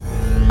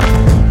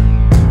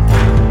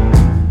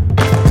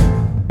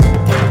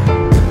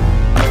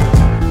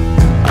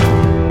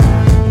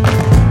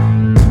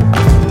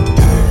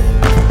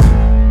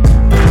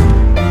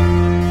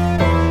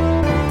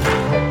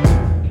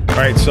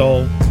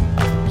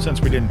since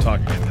we didn't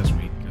talk again this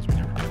week, because we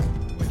never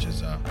did, which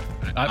is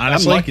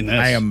honestly, I'm liking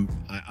this.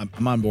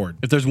 I'm on board.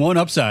 If there's one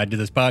upside to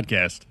this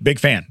podcast, Big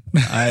fan.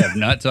 I have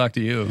not talked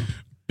to you.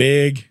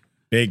 Big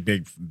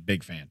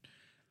fan.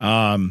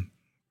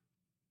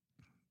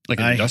 Like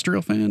an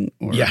industrial fan?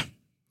 Or? Yeah.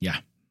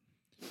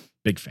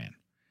 Big fan.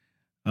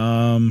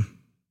 I'm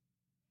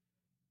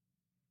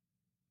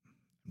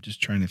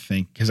just trying to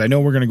think, because I know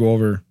we're going to go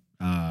over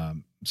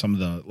some of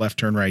the left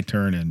turn, right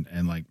turn,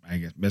 and like, I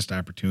guess, missed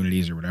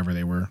opportunities or whatever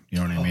they were. You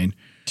know what I mean?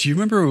 Do you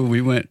remember when we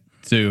went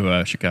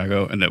to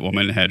Chicago and that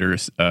woman had her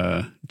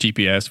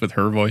GPS with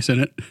her voice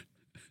in it?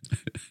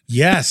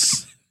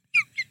 Yes.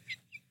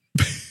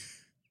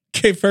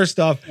 Okay, first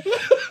off,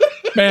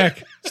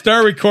 Mac,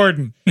 start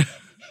recording.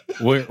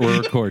 We're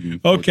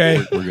recording.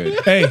 Okay. We're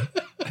good. Hey,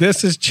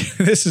 this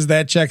is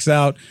That Checks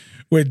Out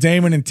with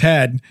Damon and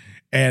Ted.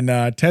 And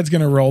Ted's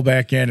going to roll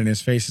back in, and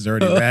his face is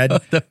already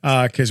red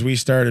because we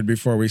started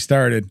before we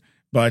started.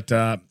 But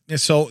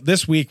so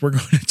this week, we're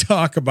going to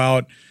talk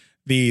about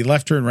the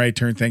left turn, right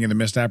turn thing and the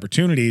missed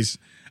opportunities.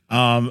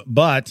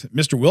 But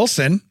Mr.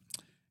 Wilson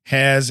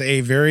has a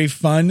very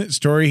fun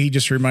story he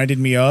just reminded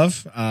me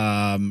of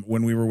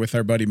when we were with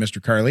our buddy, Mr.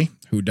 Carly,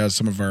 who does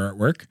some of our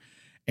artwork.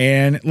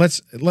 And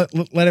let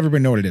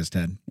everybody know what it is,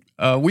 Ted.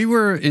 We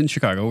were in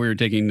Chicago. We were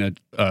taking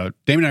Damon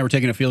and I were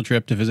taking a field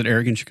trip to visit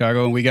Eric in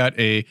Chicago, and we got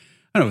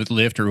I don't know if it's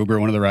Lyft or Uber,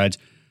 one of the rides.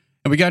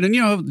 And we got in,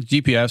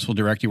 GPS will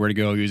direct you where to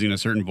go using a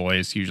certain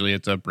voice. Usually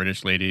it's a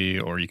British lady,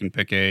 or you can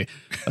pick a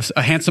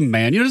handsome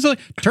man. Just like,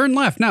 turn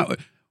left. Now,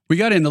 we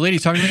got in, the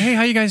lady's talking, like, hey,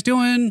 how you guys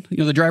doing?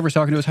 The driver's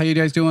talking to us, how you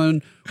guys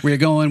doing? Where you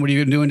going? What are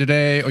you doing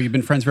today? Oh, you've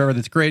been friends forever.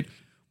 That's great.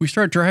 We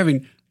start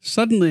driving.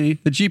 Suddenly,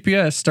 the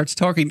GPS starts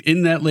talking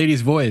in that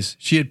lady's voice.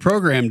 She had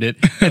programmed it,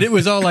 and it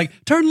was all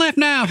like, turn left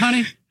now,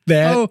 honey.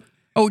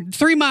 Oh,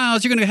 3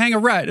 miles, you're going to hang a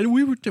right. And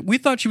we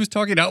thought she was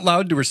talking out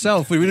loud to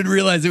herself. We didn't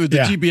realize it was the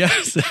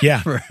GPS.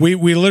 Yeah.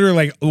 We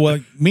literally,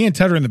 me and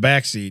Ted are in the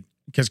back seat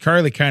because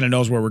Carly kind of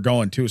knows where we're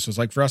going too. So it's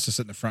like, for us to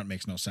sit in the front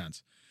makes no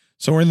sense.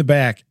 So we're in the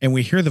back and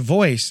we hear the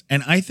voice,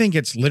 and I think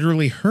it's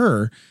literally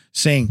her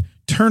saying,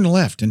 turn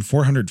left in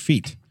 400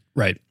 feet.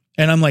 Right.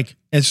 And I'm like,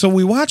 and so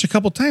we watch a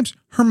couple times,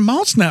 her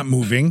mouth's not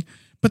moving,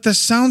 but the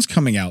sound's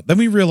coming out. Then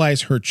we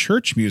realize her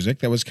church music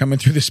that was coming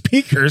through the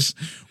speakers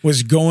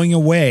was going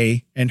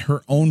away, and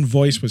her own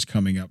voice was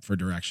coming up for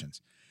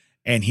directions.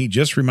 And he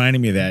just reminded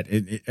me of that.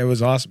 It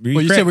was awesome.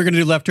 Well, you said we're going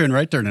to do left turn,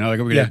 right turn. Now we're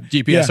going to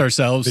GPS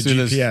ourselves the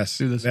through GPS.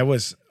 this. That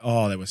was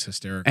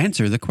hysterical.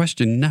 Answer the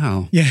question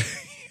now. Yeah.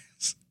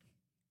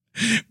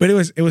 But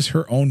it was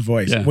her own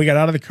voice. Yeah. We got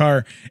out of the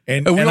car,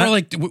 and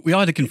we all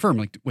had to confirm.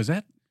 Like, was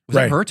that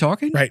her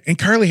talking? Right. And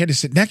Carly had to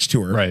sit next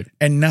to her,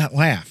 and not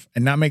laugh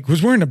and not make.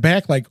 Was we're in the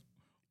back, like,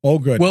 oh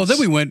goodness. Well, then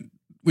we went.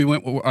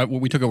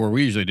 We took her where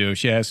we usually do.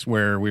 She asked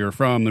where we were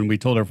from, and we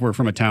told her we're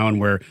from a town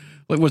where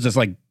was this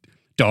like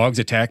dogs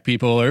attack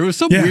people, or it was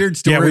some weird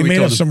story. Yeah, we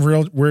made up some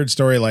real weird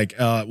story. Like,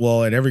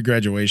 at every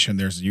graduation,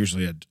 there's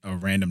usually a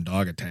random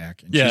dog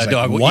attack. And she's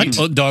dog like,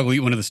 dog will eat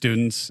one of the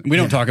students. We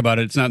don't talk about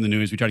it. It's not in the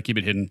news. We try to keep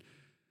it hidden.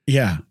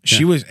 Yeah,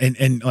 she was,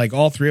 and like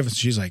all three of us,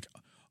 she's like,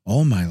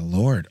 oh my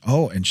Lord.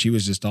 Oh, and she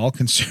was just all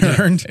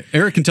concerned. Yeah.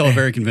 Eric can tell a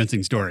very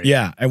convincing story.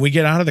 Yeah. And we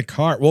get out of the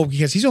car. Well,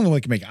 because he's the only one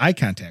who can make eye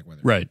contact with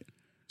her. Right.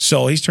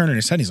 So he's turning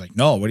his head. He's like,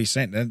 no, what he's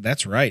saying,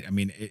 that's right. I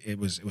mean, it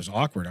was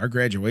awkward. Our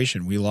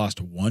graduation, we lost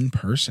one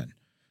person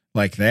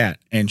like that.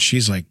 And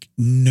she's like,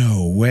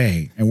 no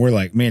way. And we're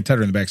like, me and Ted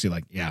are in the backseat,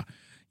 like, yeah,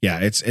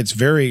 it's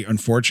very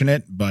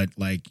unfortunate, but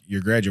like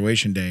your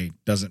graduation day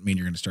doesn't mean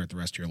you're going to start the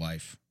rest of your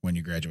life when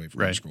you graduate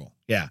from high school.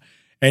 Yeah.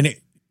 And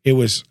it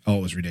was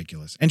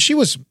ridiculous. And she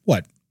was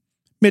what,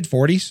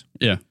 mid-40s?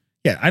 Yeah.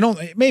 Yeah. I don't,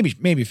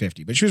 maybe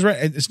 50, but she was right.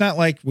 It's not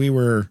like we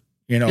were,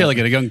 like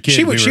a young kid.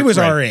 She was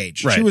our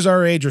age. Right. She was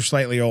our age or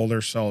slightly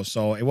older. So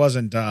it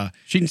wasn't,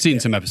 she'd seen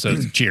some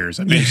episodes of Cheers.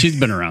 I mean, she's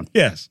been around.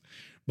 Yes.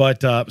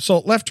 But, so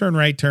left turn,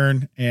 right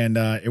turn, and,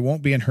 it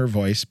won't be in her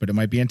voice, but it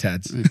might be in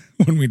Ted's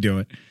when we do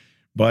it.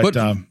 But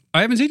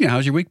I haven't seen you.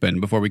 How's your week been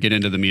before we get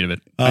into the meat of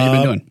it? How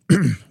you been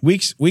doing?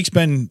 Week's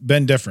been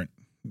different.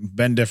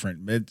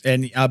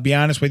 And I'll be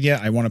honest with you,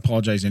 I want to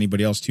apologize to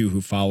anybody else too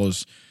who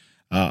follows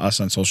us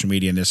on social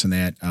media and this and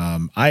that.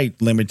 I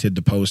limited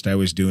the post I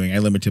was doing. I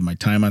limited my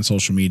time on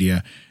social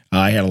media.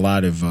 I had a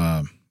lot of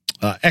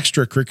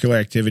extracurricular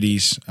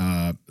activities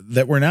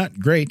that were not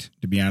great,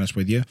 to be honest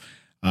with you.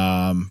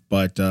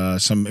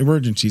 But some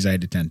emergencies I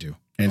had to tend to.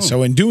 And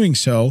so in doing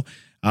so,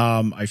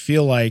 I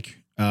feel like,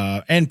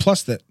 and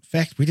plus the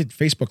fact we did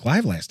Facebook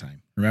Live last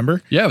time,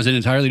 remember? Yeah, it was an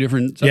entirely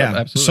different setup. Yeah,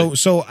 absolutely.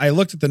 So I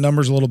looked at the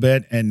numbers a little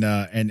bit, and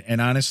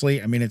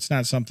honestly, I mean, it's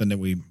not something that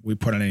we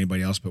put on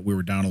anybody else, but we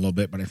were down a little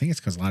bit. But I think it's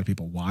because a lot of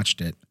people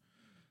watched it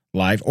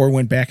live or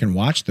went back and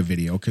watched the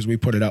video because we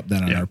put it up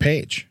then on our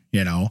page.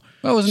 Well,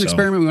 it was an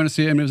experiment. We want to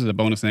see. I mean, it was a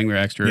bonus thing. We're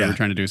extra. We're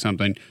trying to do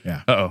something.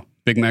 Yeah.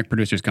 Big Mac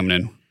producers coming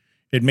in.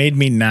 It made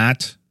me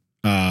not.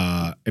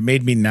 It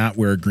made me not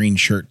wear a green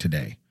shirt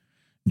today.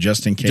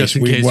 Just in case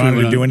we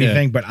wanted to do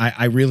anything, but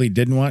I really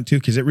didn't want to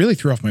because it really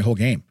threw off my whole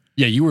game.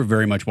 Yeah, you were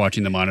very much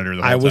watching the monitor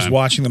the whole I was time.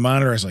 watching the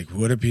monitor. I was like,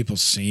 what are people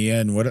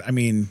seeing?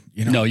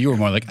 No, you were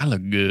more like, I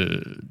look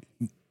good.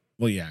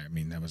 Well, yeah, I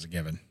mean, that was a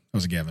given.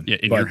 Yeah,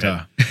 in your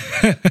head.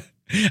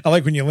 I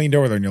like when you leaned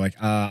over there and you're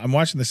like, I'm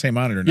watching the same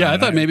monitor now. Yeah, I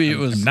and thought maybe it I'm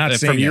was not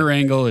from your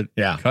angle. It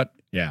Yeah. cut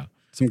Yeah.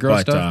 some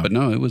gross But, stuff, but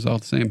no, it was all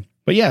the same.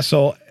 But yeah,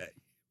 so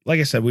like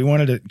I said, we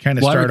wanted to kind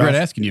of Well, I start regret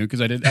off. asking you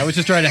because I was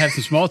just trying to have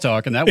some small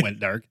talk and that went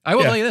dark. I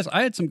will Yeah. tell you this.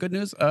 I had some good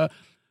news.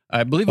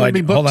 I believe Well, I'm going to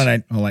be booked.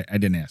 hold on, I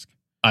didn't ask.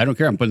 I don't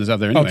care. I'm putting this out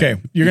there anyway.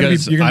 Okay. You're gonna be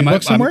Because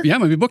booked somewhere? Yeah, I'm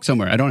going to be booked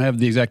somewhere. I don't have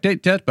the exact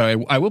date yet,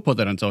 but I will put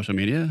that on social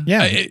media.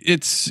 Yeah.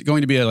 It's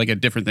going to be a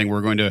different thing.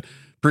 We're going to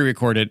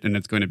pre-record it and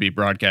it's going to be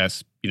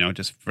broadcast,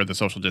 just for the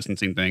social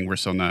distancing thing. We're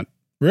still not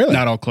Really?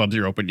 all clubs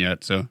are open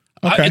yet. So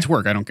Okay. it's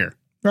work. I don't care.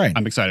 Right.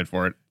 I'm excited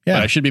for it. Yeah.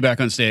 But I should be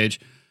back on stage.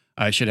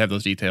 I should have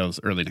those details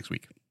early next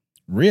week.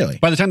 Really?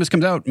 By the time this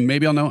comes out,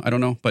 maybe I'll know. I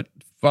don't know. But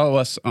follow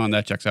us on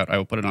That Checks Out. I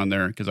will put it on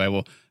there because I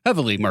will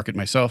heavily market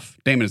myself.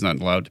 Damon is not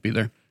allowed to be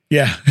there.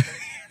 Yeah.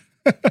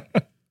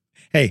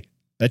 Hey,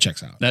 that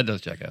checks out. That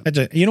does check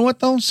out. You know what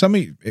though?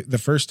 The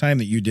first time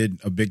that you did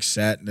a big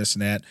set and this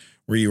and that,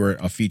 where you were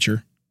a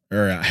feature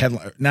or a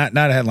headline, not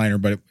a headliner,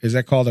 but is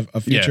that called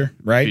a feature?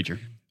 Yeah, right? Feature.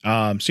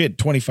 So you had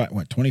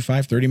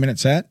 25, 30 minute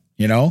set,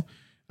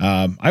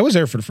 I was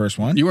there for the first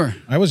one. You were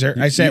I was there.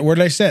 I sat, where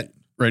did I sit?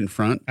 right in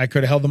front. I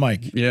could have held the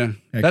mic. Yeah.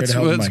 I That's could've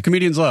held the what mic.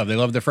 comedians love. They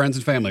love their friends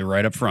and family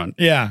right up front.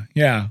 Yeah.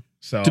 Yeah.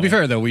 So To be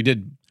fair, though, we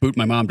did boot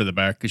my mom to the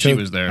back because she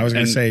was there. I was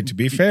going to And say, to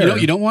be you fair. know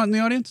what you don't want in the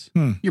audience?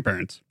 Hmm. Your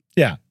parents.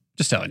 Yeah.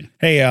 Just telling you.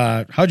 Hey,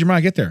 how'd your mom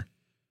get there?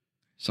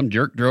 Some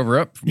jerk drove her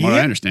up, from what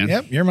I understand.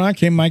 Yep. Your mom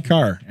came in my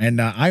car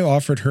and I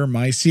offered her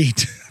my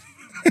seat.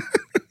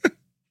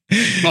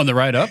 On the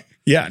ride up?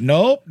 Yeah.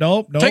 Nope.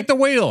 Take the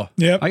wheel.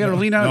 Yep. I got to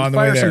lean out No, on and the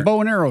way fire some there.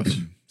 bow and arrows.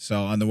 So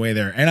on the way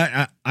there,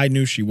 and I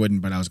knew she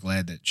wouldn't, but I was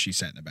glad that she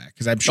sat in the back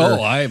because I'm sure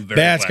I'm very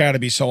that's glad. got to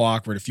be so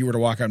awkward if you were to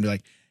walk out and be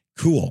like,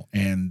 "Cool,"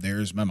 and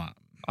there's my mom.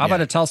 I'm going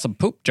to tell some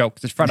poop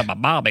jokes in front of my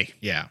mommy.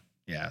 Yeah.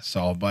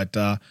 So, but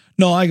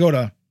no, I go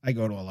to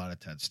a lot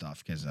of Ted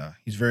stuff because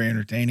he's very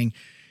entertaining.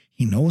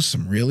 He knows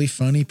some really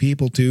funny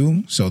people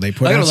too, so they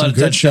put I got on a lot some of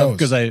good Ted stuff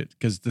shows.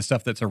 because the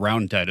stuff that's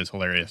around Ted is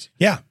hilarious.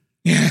 Yeah.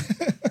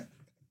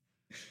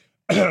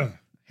 Had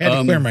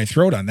to clear my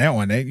throat on that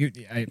one.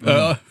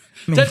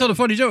 Ted told a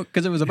funny joke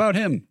because it was about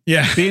him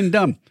Yeah. being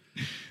dumb.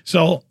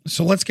 So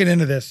let's get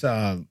into this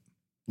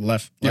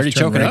left You already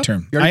turn, choking right up?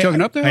 turn. You already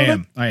choking up there a I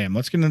little am.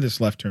 Let's get into this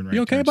left turn, right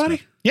You okay, turn buddy?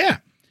 stuff. Yeah.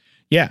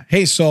 Yeah.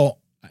 Hey, so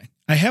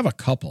I have a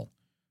couple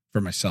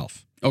for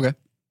myself. Okay.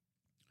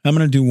 I'm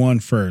going to do one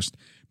first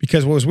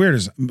because what was weird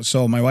is,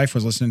 so my wife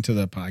was listening to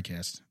the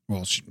podcast.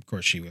 Well, of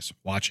course, she was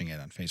watching it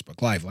on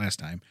Facebook Live last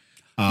time.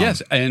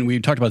 Yes, and we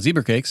talked about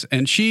zebra cakes,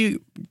 and she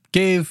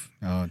gave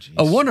Oh, geez.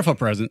 a wonderful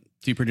present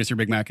to producer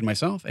Big Mac and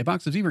myself, a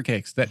box of zebra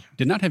cakes that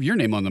did not have your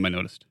name on them, I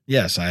noticed.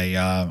 Yes,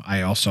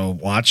 I also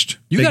watched.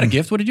 You got a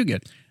gift. What did you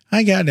get?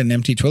 I got an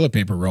empty toilet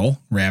paper roll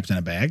wrapped in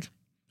a bag.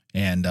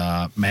 And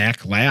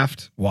Mac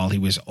laughed while he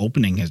was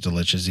opening his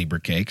delicious zebra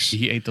cakes.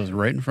 He ate those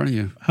right in front of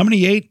you. How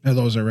many ate of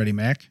those already,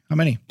 Mac? How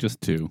many?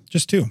 Just 2.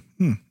 Just 2. How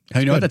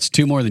you know what? good. That's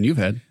 2 more than you've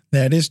had.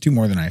 That is 2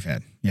 more than I've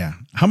had. Yeah.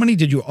 How many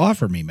did you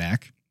offer me,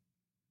 Mac?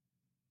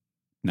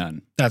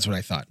 None. That's what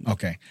I thought.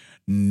 Okay.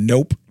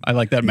 Nope. I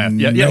like that math.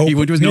 Yeah, Nope. he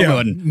went to his no Yeah,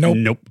 button. nope.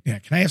 Nope. Yeah.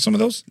 Can I have some of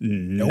those?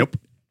 Nope.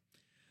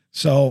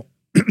 So,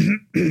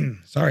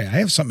 sorry, I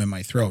have something in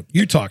my throat.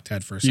 You talk,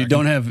 Ted, for a second. You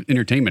don't have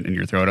entertainment in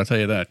your throat, I'll tell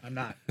you that. I'm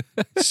not.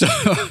 So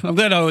I'm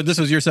glad this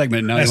was your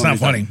segment. Now That's you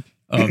not want me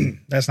funny. to talk.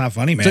 That's not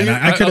funny, man. So you-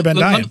 I could have been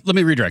dying. Let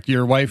me redirect.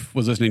 Your wife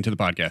was listening to the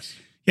podcast.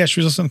 Yeah,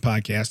 she was listening to the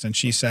podcast and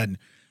she said,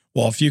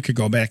 well, if you could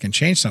go back and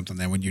change something,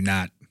 then would you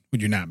not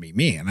meet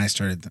me? And I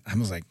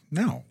was like,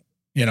 no,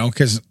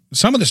 because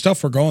some of the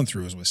stuff we're going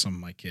through is with some of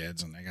my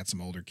kids and I got some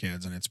older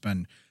kids and it's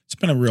been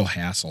a real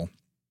hassle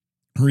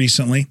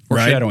recently.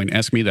 Right? Foreshadowing.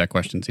 Ask me that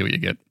question. See what you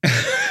get.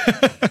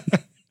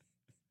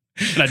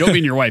 And I don't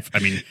mean your wife. I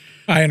mean,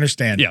 I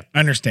understand. Yeah. I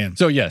understand.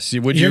 so yes.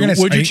 Would You're you gonna-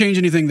 would are you you- change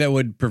anything that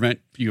would prevent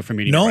you from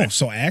meeting your No. wife?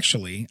 So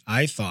actually,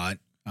 I thought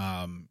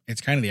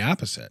it's kind of the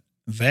opposite.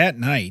 That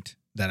night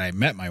that I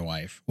met my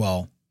wife,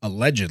 well,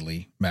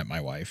 allegedly met my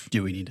wife,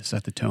 Do we need to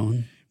set the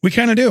tone? we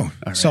kind of do. All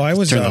right, So I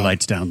was turn the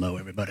lights down low,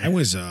 everybody. I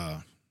was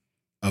a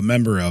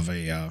member of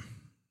a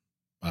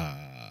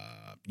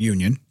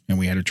union, and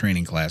we had a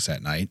training class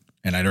that night,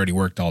 and I'd already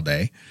worked all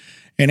day.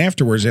 And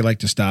afterwards, they like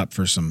to stop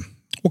for some,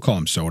 we'll call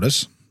them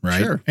sodas,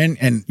 right? Sure.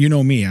 And you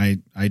know me,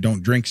 I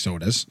don't drink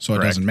sodas, so it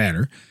Correct. doesn't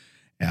matter.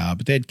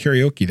 But they had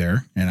karaoke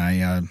there, and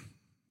I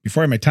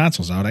before I had my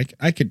tonsils out,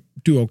 I could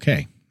do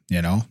okay,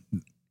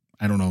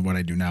 I don't know what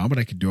I do now, but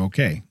I could do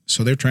okay.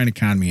 So they're trying to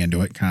con me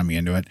into it.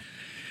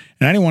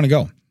 And I didn't want to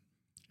go.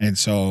 And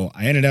so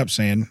I ended up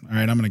saying, all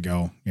right, I'm going to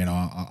go,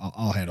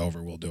 I'll head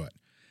over. We'll do it.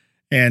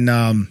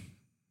 And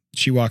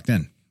she walked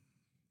in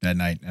that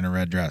night in a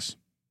red dress.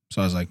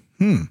 So I was like,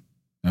 And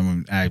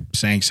when I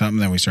sang something,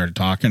 then we started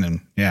talking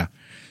and yeah.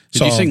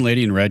 Did you sing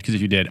Lady in Red? Because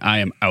if you did, I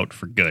am out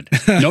for good.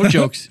 No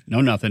jokes,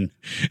 no nothing.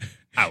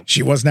 Out.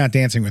 She was not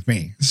dancing with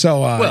me.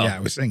 So Well, yeah, I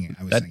was singing.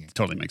 That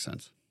totally makes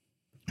sense.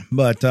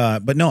 But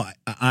no,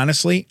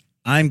 honestly,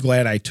 I'm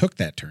glad I took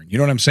that turn. You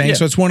know what I'm saying? Yeah.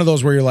 So it's one of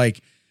those where you're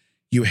like,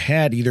 you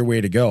had either way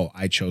to go.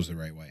 I chose the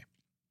right way.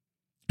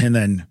 And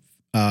then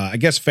I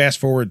guess fast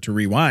forward to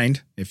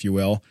rewind, if you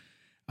will.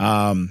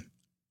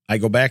 I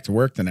go back to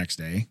work the next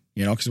day,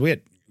 you know, because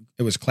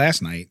it was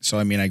class night. So,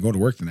 I mean, I go to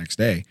work the next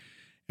day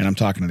and I'm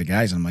talking to the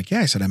guys and I'm like, yeah,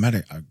 I said, I met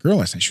a girl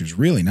last night. She was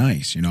really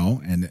nice, you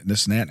know, and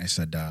this and that. And I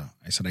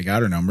said, I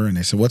got her number. And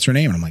they said, what's her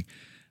name? And I'm like,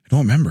 I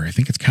don't remember. I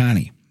think it's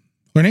Connie.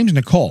 Her name's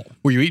Nicole.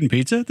 Were you eating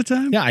pizza at the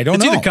time? Yeah, I don't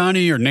it's know. It's either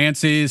Connie or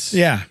Nancy's.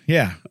 Yeah.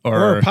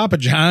 Or Papa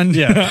John.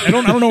 Yeah. I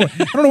don't know.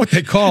 I don't know what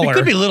they call her. It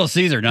could be Little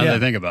Caesar now Yeah. that I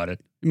think about it.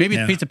 Maybe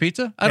Yeah. it's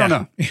pizza? I don't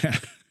know. Yeah.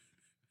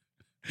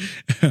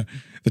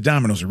 The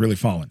dominoes are really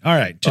falling. All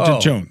right. Oh,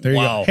 There you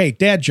wow. go. Hey,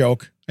 dad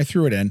joke. I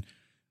threw it in.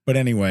 But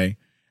anyway.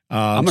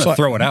 I'm going to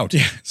throw it out.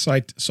 Yeah. So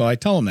I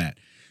tell them that.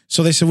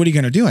 So they said, what are you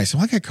going to do? I said,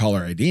 well, I got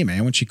caller ID,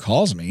 man. When she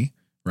calls me,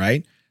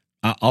 right,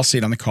 I'll see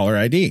it on the caller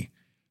ID.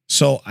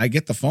 So I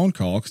get the phone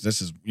call because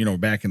this is, you know,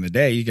 back in the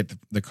day, you get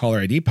the caller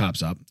ID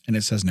pops up and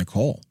it says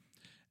Nicole.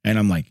 And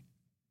I'm like,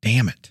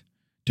 damn it.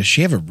 Does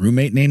she have a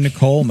roommate named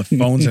Nicole and the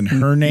phone's in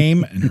her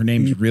name and her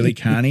name's really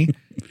Connie?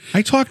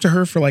 I talked to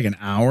her for like an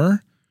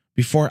hour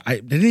before I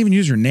didn't even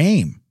use her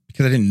name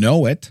because I didn't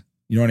know it.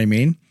 You know what I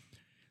mean?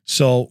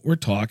 So we're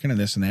talking and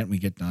this and that and we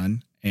get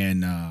done.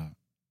 And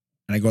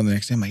I go in the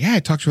next day. I'm like, yeah, I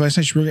talked to her last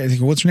night. She really, I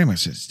think, what's her name? I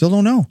said, still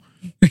don't know.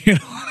 You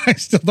know, I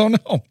still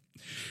don't know.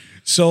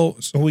 So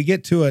we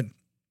get to it,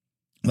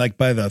 like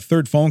by the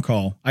third phone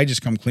call, I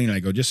just come clean and I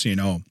go, just so you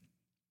know,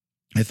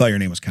 I thought your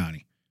name was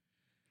Connie.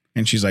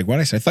 And she's like, what?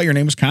 I said, I thought your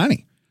name was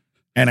Connie.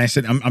 And I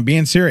said, I'm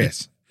being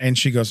serious. And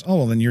she goes, oh,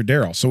 well, then you're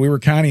Daryl. So we were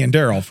Connie and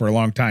Daryl for a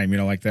long time, you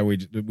know, like that. We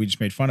just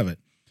made fun of it.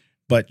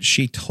 But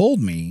she told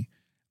me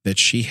that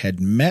she had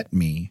met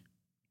me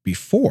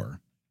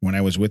before when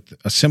I was with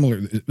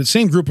the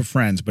same group of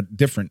friends, but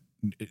different,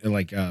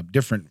 like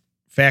different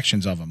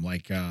factions of them,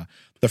 like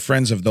the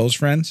friends of those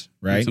friends,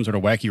 right? Some sort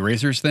of wacky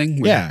racers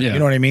thing? Yeah, you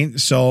know what I mean?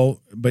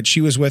 So, but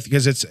she was with,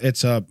 because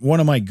it's one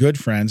of my good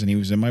friends and he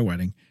was in my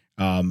wedding.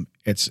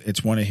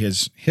 It's one of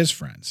his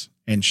friends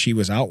and she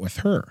was out with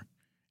her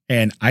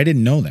and I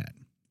didn't know that.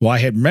 Well, I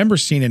had remember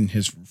seeing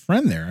his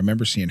friend there. I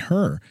remember seeing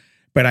her,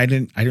 but I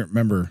didn't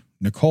remember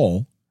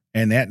Nicole.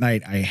 And that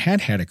night I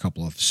had a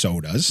couple of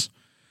sodas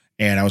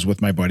and I was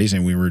with my buddies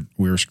and we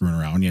were screwing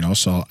around, you know,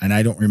 so, and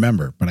I don't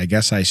remember, but I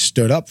guess I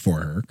stood up for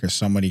her because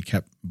somebody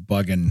kept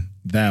bugging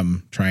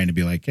them trying to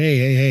be like,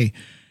 hey.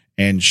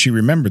 And she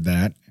remembered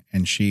that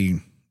and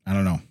I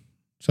don't know.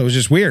 So it was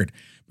just weird.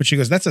 But she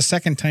goes, that's the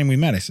second time we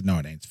met. I said, no,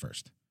 it ain't. It's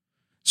first.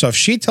 So if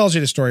she tells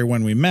you the story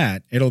when we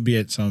met, it'll be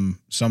at some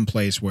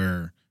place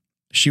where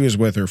she was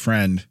with her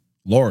friend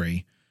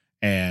Lori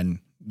and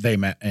they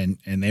met and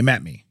they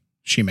met me.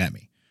 She met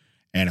me.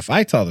 And if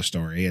I tell the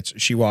story,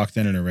 she walked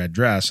in a red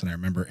dress and I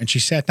remember, and she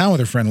sat down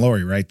with her friend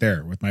Lori right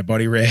there with my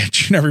buddy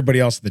Rich and everybody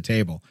else at the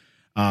table.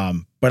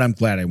 But I'm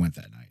glad I went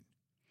that night.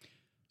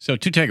 So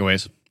 2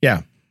 takeaways.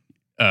 Yeah.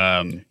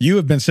 You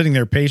have been sitting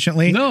there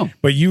patiently. No.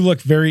 But you look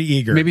very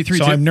eager. Maybe 3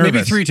 So I'm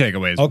nervous. Maybe 3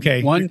 takeaways.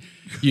 Okay. 1,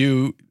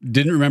 you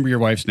didn't remember your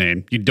wife's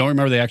name. You don't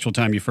remember the actual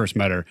time you first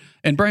met her.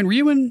 And Brian, were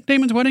you in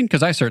Damon's wedding?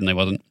 Because I certainly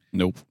wasn't.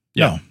 Nope.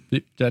 Yeah.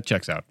 That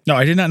checks out. No,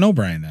 I did not know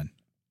Brian then.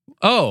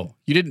 Oh,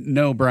 you didn't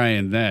know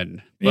Brian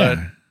then. But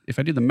Yeah. if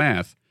I did the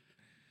math,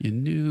 you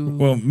knew.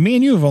 Well, me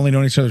and you have only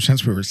known each other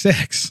since we were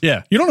 6.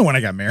 Yeah. You don't know when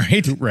I got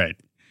married. You Right.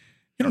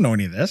 don't know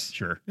any of this.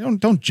 Sure.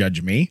 Don't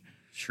judge me.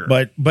 Sure.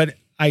 But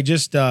I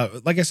just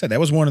like I said, that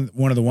was one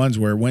of the ones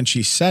where when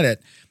she said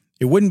it,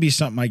 it wouldn't be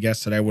something I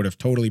guess that I would have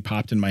totally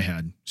popped in my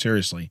head,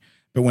 seriously.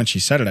 But when she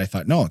said it, I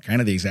thought, no,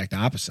 kind of the exact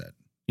opposite.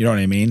 You know what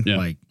I mean? Yeah.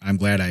 Like I'm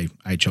glad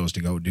I chose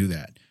to go do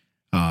that.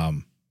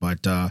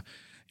 But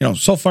you know,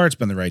 so far it's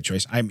been the right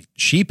choice.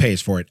 She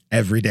pays for it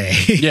every day.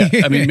 yeah.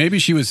 I mean, maybe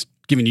she was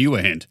giving you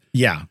a hint.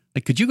 Yeah.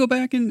 Like, could you go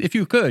back and, if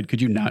you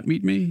could you not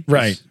meet me?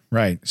 Right.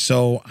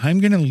 So I'm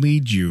going to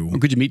lead you. Or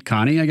could you meet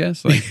Connie, I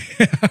guess? Like,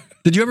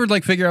 did you ever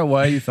like figure out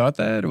why you thought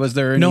that? Was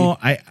there any? No,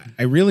 I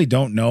really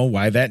don't know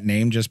why that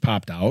name just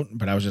popped out,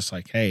 but I was just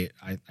like, hey,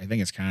 I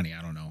think it's Connie.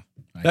 I don't know.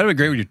 That would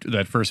be great with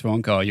that first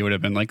phone call. You would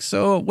have been like,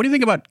 so what do you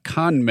think about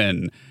con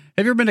men?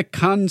 Have you ever been to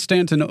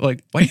Constantinople?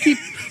 Like, why do you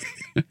keep...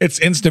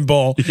 It's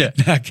Istanbul, Yeah.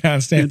 not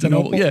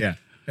Constantinople. Yeah.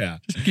 Yeah.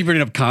 Just keep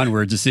bringing up con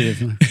words to see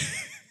if...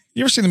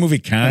 You ever seen the movie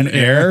Con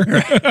Air?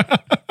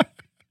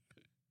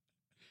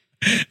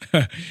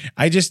 But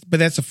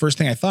that's the first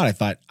thing I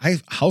thought.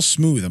 How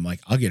smooth. I'm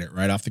like, I'll get it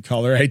right off the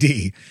caller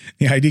ID.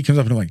 The ID comes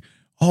up and I'm like,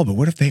 oh, but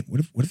what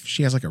if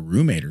she has like a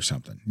roommate or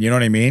something? You know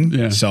what I mean?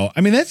 Yeah. So,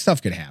 I mean, that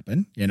stuff could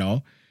happen, you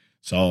know?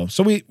 So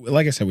we,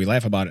 like I said, we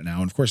laugh about it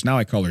now. And of course, now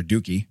I call her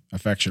Dookie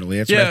affectionately.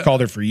 That's what Yeah. I've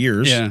called her for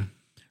years. Yeah.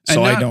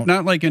 So And I don't.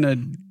 Not like in a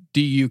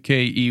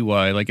DUKEY,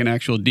 like an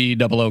actual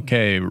DOOK,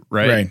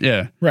 right? Right.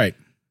 Yeah. Right.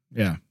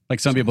 Yeah. Like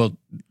some people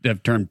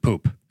have termed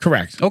poop.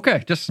 Correct.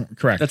 Okay. Just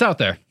Correct. that's out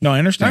there. No, I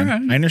understand. All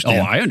right. I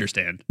understand. Oh, I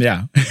understand.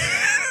 Yeah.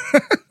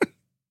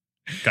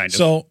 Kind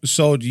of.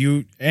 So do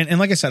you, and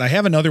like I said, I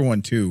have another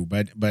one too,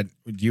 but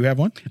do you have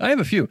one? I have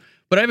a few,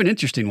 but I have an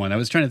interesting one. I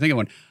was trying to think of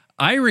one.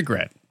 I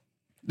regret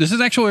This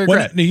is actual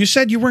regret. You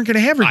said you weren't going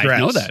to have regrets. I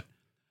know that.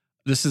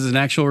 This is an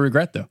actual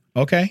regret, though.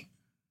 Okay.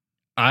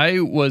 I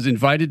was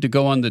invited to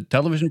go on the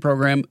television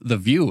program The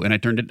View, and I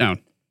turned it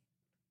down.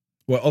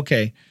 Well,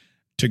 okay.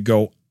 To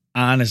go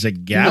on as a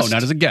guest? No,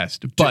 not as a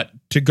guest, but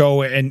to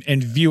go and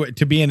view it,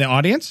 to be in the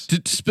audience?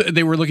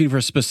 They were looking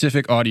for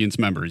specific audience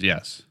members,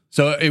 yes.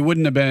 So it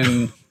wouldn't have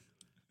been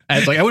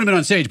as like I wouldn't have been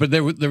on stage, but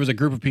there was a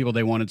group of people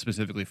they wanted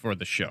specifically for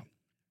the show.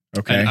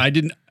 Okay. And I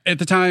didn't at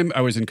the time.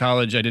 I was in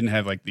college. I didn't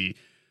have like the.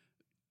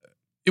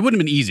 It wouldn't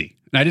have been easy,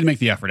 and I didn't make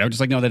the effort. I was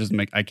just like, no, that doesn't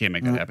make. I can't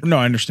make that happen. No,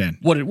 I understand.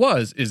 What it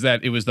was is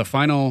that it was the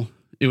final.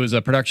 It was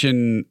a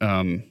production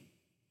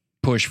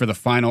push for the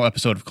final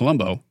episode of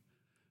Columbo.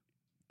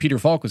 Peter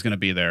Falk was going to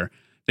be there.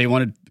 They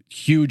wanted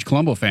huge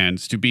Columbo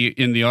fans to be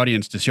in the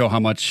audience to show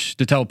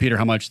to tell Peter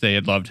how much they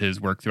had loved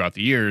his work throughout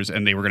the years.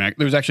 And there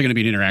was actually going to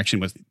be an interaction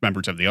with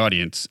members of the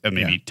audience,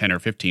 maybe 10 or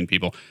 15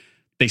 people.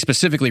 They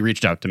specifically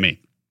reached out to me.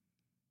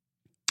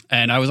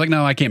 And I was like,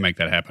 no, I can't make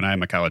that happen.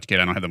 I'm a college kid.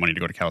 I don't have the money to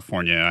go to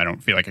California. I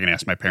don't feel like I can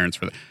ask my parents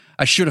for that.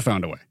 I should have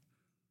found a way.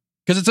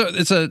 Because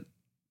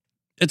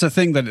it's a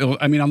thing that,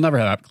 I'll never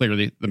have,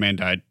 clearly the man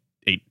died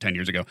 8-10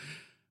 years ago.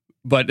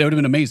 But it would have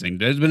been amazing.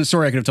 There's been a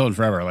story I could have told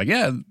forever. Like,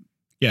 yeah.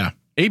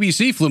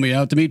 ABC flew me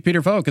out to meet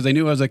Peter Falk because they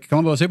knew I was a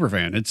Columbo super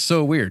fan. It's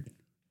so weird.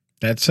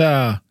 That's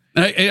And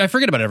I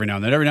forget about it every now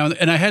and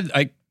then.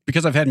 And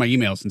because I've had my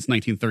email since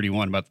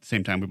 1931, about the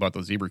same time we bought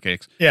those zebra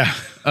cakes. Yeah.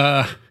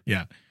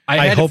 Yeah.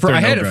 I had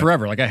it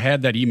forever. Like I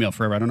had that email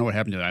forever. I don't know what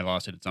happened to it. I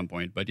lost it at some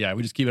point. But yeah,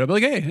 we just keep it up.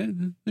 Like, hey,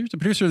 there's the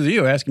producer of The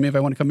View asking me if I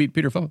want to come meet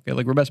Peter Falk.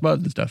 Like we're best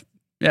buds and stuff.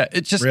 Yeah,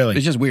 it's just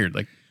weird.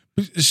 Like.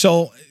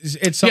 So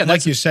it's something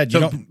like you said.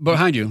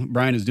 Behind you,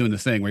 Brian is doing the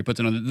thing where he puts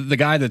it on the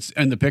guy that's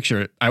in the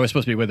picture. I was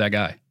supposed to be with that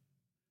guy.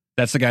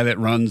 That's the guy that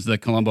runs the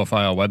Columbo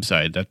File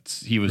website. I'm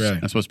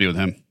supposed to be with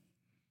him.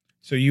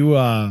 So you,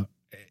 and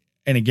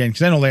again,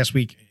 because I know last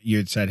week you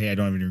had said, "Hey, I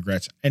don't have any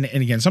regrets." And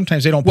again,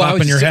 sometimes they don't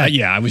pop in your head.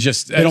 Yeah, I was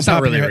just. It's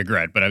not really a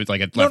regret, but I was like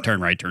a left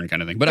turn, right turn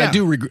kind of thing. But I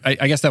do regret.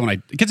 I guess that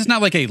one because it's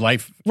not like a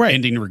life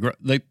ending regret.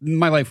 Like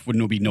my life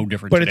would be no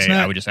different today.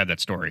 I would just have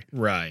that story.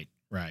 Right.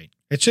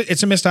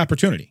 It's a missed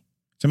opportunity.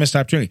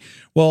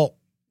 Well,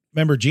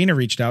 remember Gina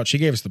reached out. She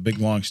gave us the big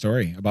long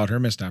story about her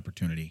missed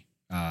opportunity.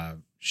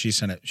 She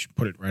sent it. She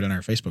put it right on our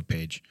Facebook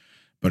page.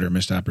 But her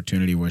missed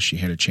opportunity was she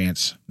had a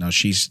chance. Now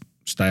she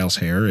styles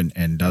hair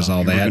and does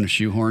all that. We're going to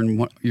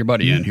shoehorn your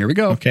buddy in. Here we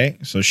go. Okay,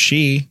 so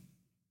she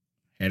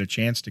had a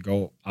chance to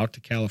go out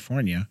to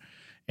California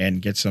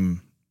and get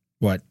some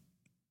I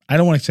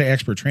don't want to say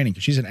expert training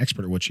because she's an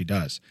expert at what she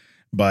does,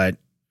 but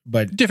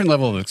different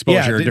level of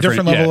exposure,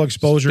 different level of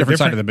exposure, different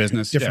side of the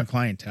business, different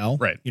clientele,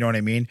 right? You know what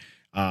I mean?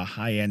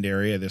 High end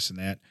area, this and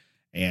that.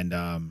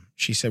 And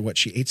she said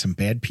she ate some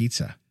bad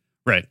pizza.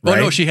 Right. Oh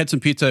no, she had some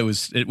pizza. It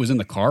was in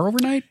the car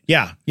overnight.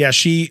 Yeah.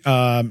 She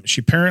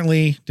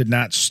apparently did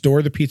not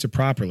store the pizza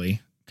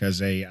properly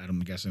because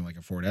I'm guessing like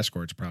a Ford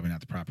Escort's probably not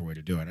the proper way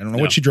to do it. I don't know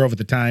what she drove at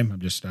the time. I'm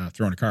just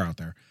throwing a car out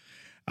there.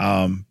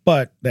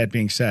 But that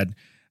being said,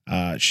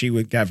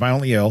 she got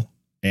violently ill.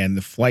 And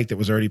the flight that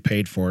was already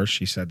paid for,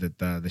 she said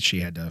that she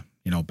had to,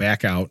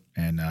 back out.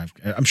 And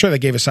I'm sure that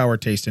gave a sour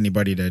taste to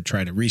anybody to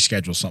try to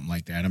reschedule something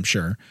like that. I'm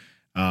sure,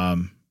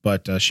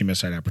 but she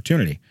missed that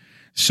opportunity.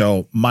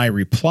 So my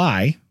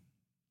reply,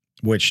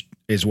 which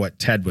is what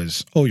Ted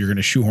was, you're going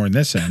to shoehorn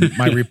this in.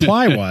 My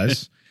reply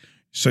was,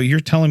 so you're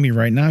telling me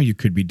right now you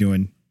could be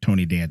doing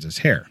Tony Danza's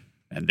hair,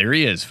 and there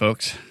he is,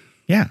 folks.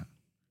 Yeah.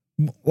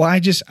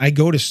 Well, I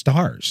go to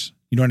stars.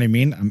 You know what I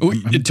mean?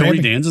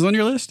 Tony Danza's on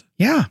your list?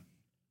 Yeah.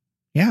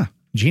 Yeah,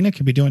 Gina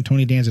could be doing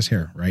Tony Danza's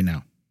hair right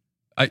now.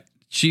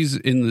 She's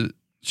in the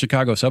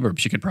Chicago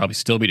suburbs. She could probably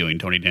still be doing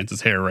Tony Danza's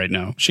hair right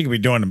now. She could be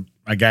doing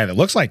a guy that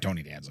looks like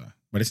Tony Danza,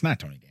 but it's not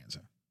Tony Danza.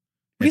 What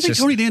do you think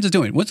Tony Danza's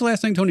doing? What's the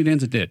last thing Tony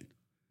Danza did?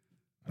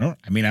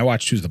 I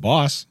watched Who's the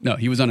Boss. No,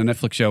 he was on a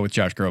Netflix show with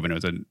Josh Groban.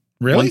 It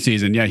was one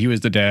season. Yeah, he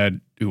was the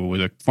dad who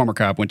was a former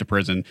cop, went to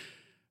prison.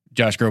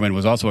 Josh Groban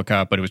was also a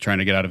cop, but he was trying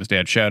to get out of his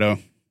dad's shadow.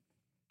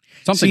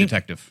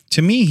 Detective.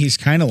 To me, he's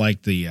kind of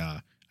like the.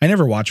 I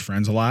never watch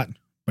Friends a lot.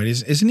 But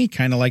isn't he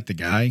kind of like the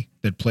guy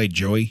that played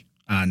Joey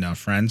on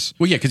Friends?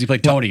 Well, yeah, because he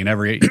played Tony in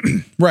every...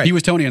 Right. He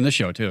was Tony on this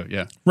show, too,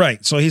 yeah.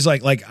 Right. So he's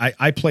like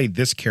I played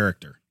this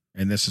character,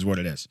 and this is what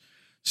it is.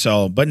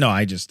 So, but no,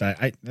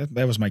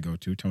 that was my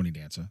go-to, Tony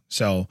Danza.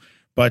 So,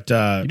 but...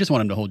 you just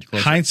want him to hold you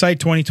close. Hindsight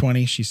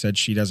 2020, she said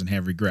she doesn't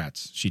have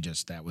regrets.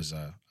 That was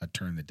a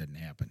turn that didn't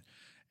happen.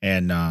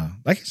 And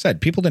like I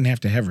said, people didn't have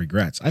to have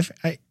regrets.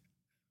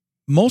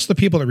 Most of the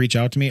people that reach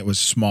out to me, it was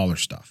smaller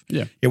stuff.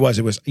 Yeah. It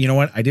was, you know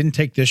what? I didn't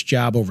take this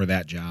job over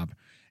that job.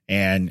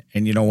 And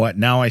you know what?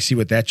 Now I see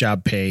what that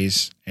job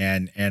pays.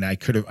 And I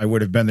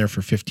would have been there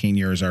for 15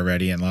 years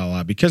already and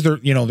because they're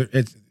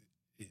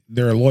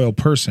a loyal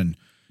person.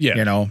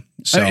 Yeah.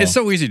 So it's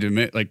so easy to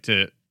admit,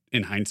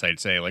 in hindsight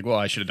say well,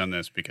 I should have done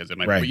this because it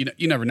might, right.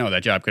 You never know.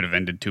 That job could have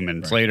ended 2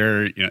 minutes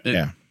later.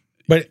 Yeah.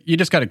 But you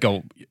just got to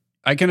go.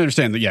 I can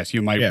understand that. Yes.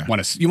 You might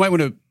want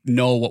to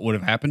know what would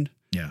have happened.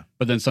 Yeah.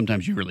 But then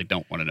sometimes you really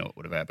don't want to know what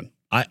would have happened.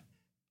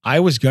 I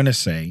was going to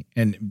say,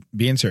 and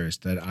being serious,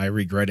 that I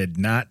regretted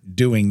not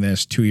doing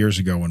this 2 years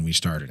ago when we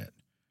started it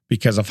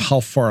because of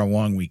how far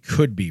along we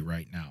could be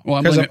right now.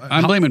 Well,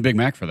 I'm blaming Big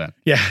Mac for that.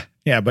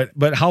 Yeah.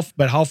 But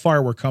how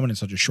far we're coming in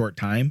such a short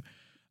time.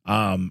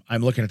 I'm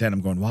looking at that and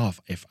I'm going, wow,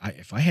 if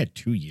I had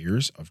 2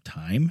 years of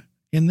time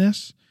in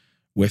this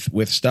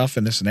with stuff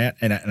and this and that,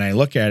 and I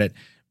look at it,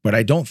 but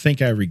I don't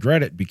think I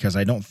regret it because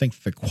I don't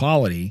think the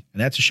quality,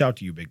 and that's a shout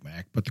to you, Big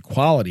Mac, but the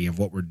quality of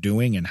what we're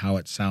doing and how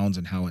it sounds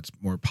and how it's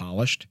more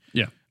polished.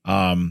 Yeah.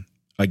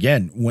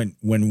 Again,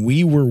 when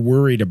we were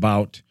worried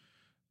about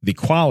the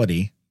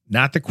quality,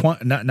 not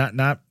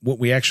what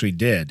we actually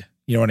did,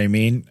 you know what I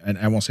mean? And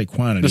I won't say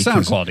quantity. The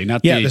sound quality,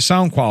 the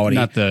sound quality,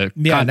 not the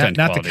content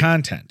not quality. the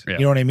content. Yeah.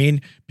 You know what I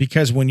mean?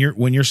 Because when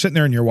you're sitting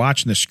there and you're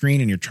watching the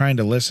screen and you're trying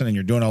to listen and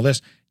you're doing all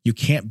this, you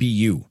can't be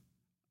you.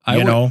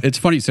 It's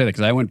funny you say that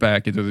because I went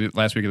back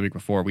last week or the week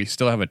before. We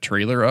still have a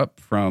trailer up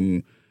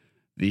from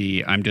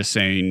the I'm Just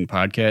Saying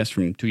podcast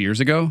from 2 years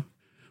ago.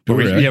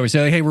 We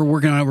say, like, hey, we're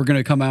going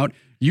to come out.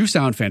 You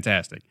sound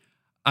fantastic.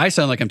 I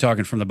sound like I'm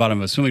talking from the bottom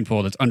of a swimming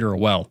pool that's under a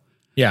well.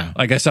 Yeah.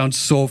 Like I sound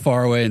so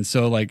far away and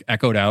so like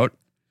echoed out.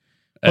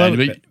 Well,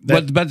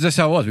 but that's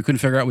how it was. We couldn't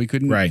figure out. We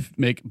couldn't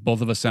make both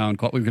of us sound.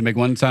 We could make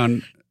one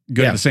sound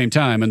good at the same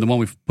time, and the one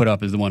we put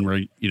up is the one where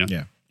you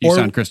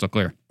sound crystal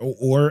clear.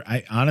 Or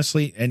I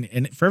honestly,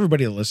 and for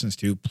everybody that listens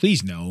to,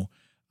 please know,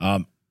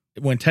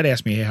 when Ted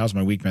asked me, "Hey, how's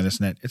my week, man?" This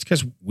and that, it's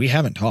because we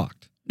haven't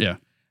talked. Yeah.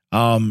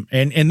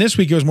 And this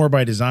week it was more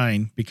by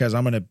design because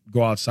I'm going to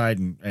go outside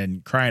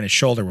and cry on his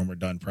shoulder when we're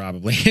done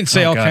probably and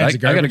say all kinds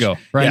of garbage. I got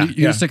to go. Ryan, you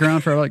going to stick around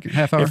for like a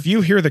half hour? If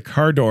you hear the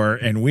car door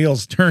and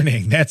wheels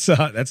turning, that's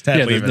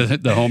Ted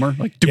leaving. The Homer.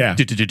 Like, yeah.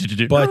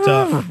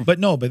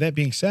 But that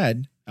being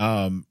said,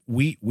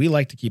 we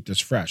like to keep this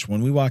fresh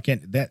when we walk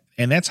in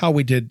and that's how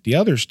we did the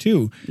others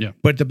too. Yeah.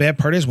 But the bad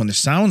part is when the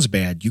sound's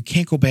bad, you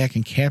can't go back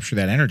and capture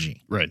that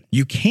energy. Right.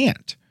 You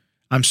can't.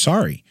 I'm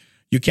sorry.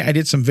 You can't. I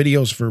did some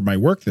videos for my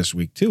work this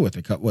week too with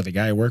a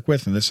guy I work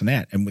with and this and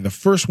that. And the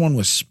first one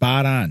was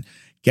spot on.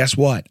 Guess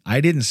what? I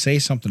didn't say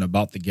something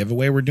about the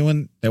giveaway we're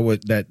doing that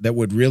would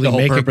really the whole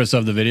make purpose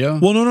of the video.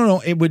 Well,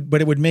 no. It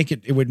would make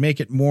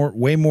it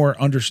way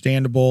more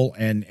understandable,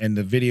 and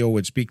the video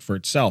would speak for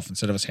itself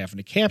instead of us having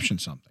to caption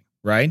something,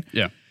 right?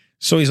 Yeah.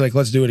 So he's like,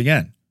 let's do it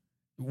again.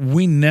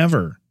 We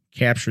never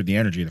captured the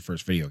energy of the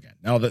first video again.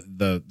 Now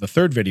the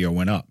third video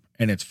went up,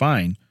 and it's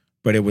fine.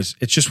 But it's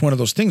just one of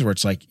those things where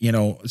it's like,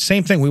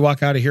 same thing. We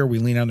walk out of here, we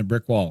lean on the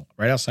brick wall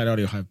right outside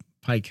Audio Hive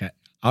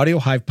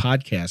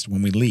podcast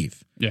when we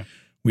leave. Yeah.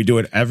 We do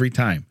it every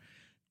time.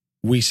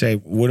 We say,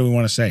 what do we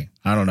want to say?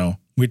 I don't know.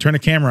 We turn the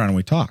camera on and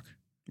we talk.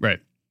 Right.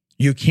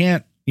 You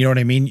can't, you know what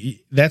I mean?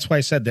 That's why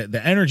I said that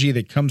the energy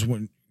that comes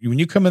when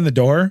you come in the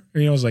door,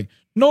 it's like,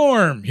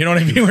 Norm, you know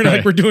what I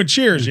mean? We're doing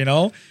cheers,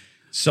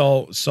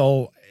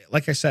 So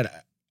like I said,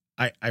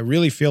 I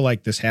really feel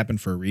like this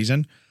happened for a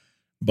reason,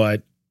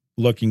 but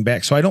looking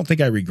back, so I don't think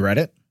I regret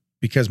it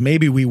because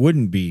maybe we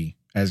wouldn't be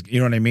as, you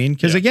know what I mean?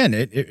 Because again,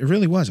 it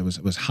really was. It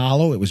was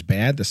hollow. It was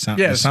bad. The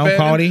sound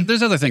quality.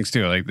 There's other things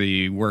too, like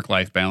the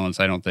work-life balance.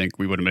 I don't think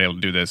we would have been able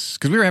to do this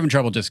because we were having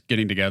trouble just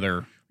getting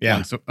together.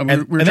 Yeah.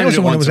 And that was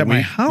the one that was at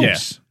my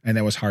house, and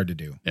that was hard to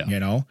do.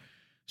 Yeah.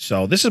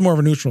 So this is more of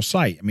a neutral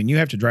site. I mean, you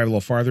have to drive a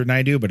little farther than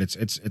I do, but it's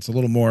a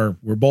little more.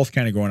 We're both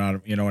kind of going out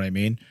of, you know what I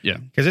mean? Yeah.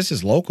 Because this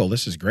is local.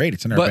 This is great.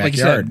 It's in our backyard. Like you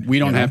said, we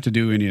don't have to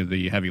do any of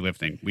the heavy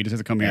lifting. We just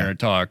have to come here and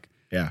talk.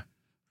 Yeah.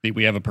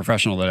 We have a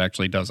professional that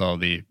actually does all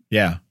the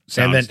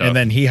sound stuff. And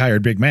then he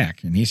hired Big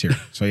Mac, and he's here.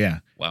 So yeah.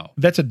 Wow.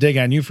 That's a dig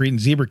on you for eating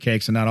zebra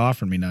cakes and not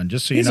offering me none.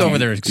 Just so you know. He's over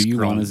there. Do you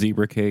want a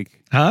zebra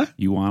cake? Huh?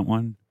 You want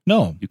one?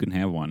 No. You can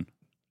have one.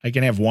 I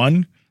can have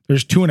one.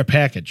 There's 2 in a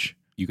package.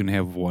 You can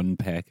have one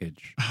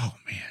package. Oh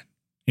man.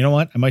 You know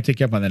what? I might take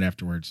you up on that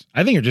afterwards.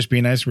 I think you're just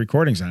being nice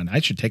recordings on. I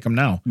should take them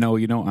now. No,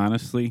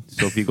 honestly.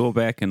 So if you go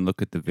back and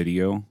look at the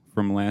video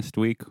from last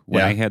week,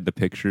 when I had the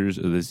pictures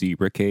of the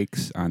zebra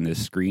cakes on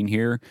this screen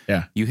here,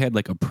 you had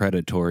like a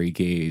predatory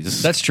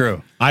gaze. That's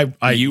true. I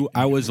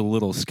was a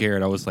little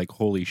scared. I was like,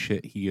 holy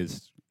shit, he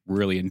is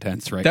really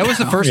intense right now. That was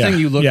the first thing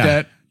you looked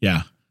at?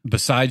 Yeah.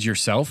 Besides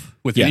yourself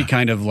with any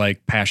kind of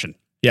like passion.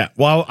 Yeah.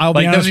 Well, I'll be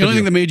honest. That was the only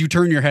thing that made you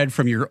turn your head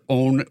from your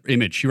own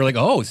image. You were like,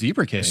 oh,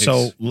 zebra cakes.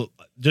 So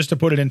just to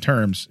put it in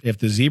terms, if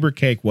the zebra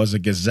cake was a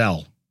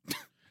gazelle,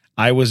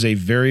 I was a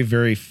very,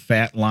 very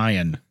fat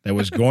lion that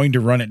was going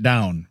to run it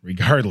down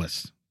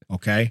regardless.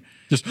 Okay.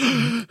 Just,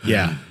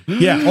 yeah.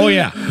 Oh,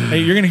 yeah. Hey,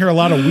 you're going to hear a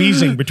lot of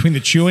wheezing between the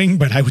chewing,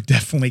 but I would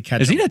definitely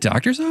catch Is he in a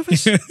doctor's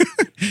office? Did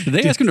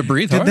they ask him to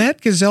breathe hard? Did that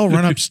gazelle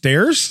run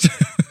upstairs?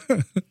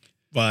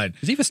 But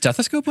does he have a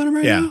stethoscope on him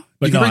right now?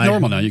 But you can breathe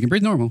normal now. You can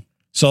breathe normal.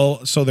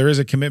 So there is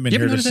a commitment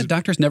here. You ever notice that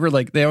doctors never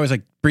they always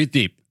breathe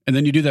deep. And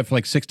then you do that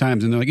for 6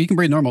 times and they're like, you can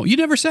breathe normal. You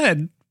never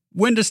said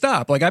when to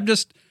stop.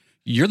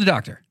 You're the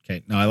doctor.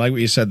 Okay. No, I like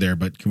what you said there,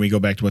 but can we go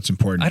back to what's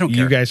important? I don't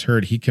care. You guys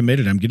heard he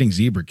committed. I'm getting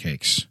zebra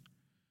cakes.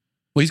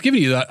 Well, he's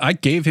giving you that. I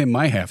gave him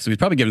my half, so he's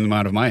probably giving them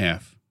out of my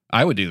half.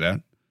 I would do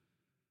that.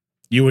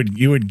 You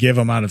would give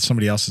them out of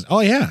somebody else's.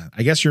 Oh yeah.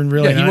 I guess you're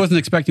really he wasn't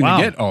expecting to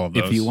get all of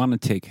those. If you want to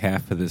take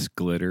half of this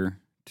glitter,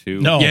 too.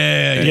 No.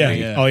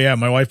 Yeah. Oh yeah,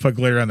 my wife put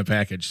glitter on the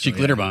package. She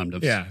glitter bombed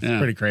us. Yeah, it's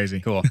pretty crazy.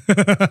 Cool.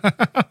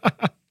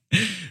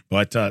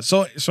 But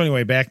so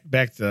anyway,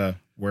 back to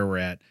where we're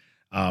at.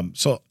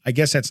 So I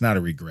guess that's not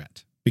a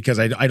regret because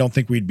I don't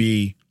think we'd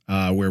be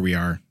where we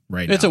are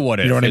right now. It's a what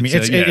if. You know what I mean?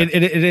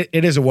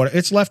 It is a what if.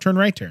 It's left turn,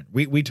 right turn.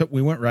 We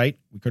went right.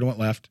 We could have went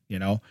left. You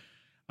know.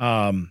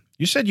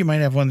 You said you might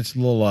have one that's a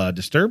little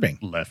disturbing.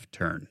 Left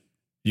turn.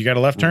 You got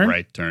a left turn?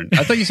 Right turn.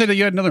 I thought you said that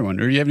you had another one.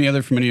 Or do you have any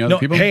other from any other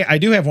people? Hey, I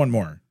do have one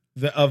more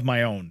of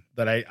my own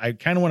that I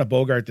kind of want to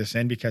bogart this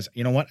in because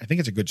you know what? I think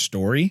it's a good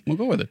story. We'll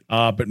go with it.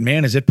 But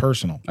man, is it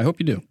personal? I hope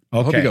you do. Okay.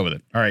 I hope you go with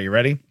it. All right, you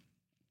ready?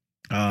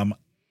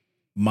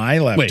 My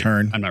left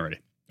turn. I'm not ready.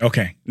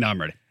 Okay. No, I'm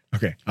ready.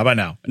 Okay. How about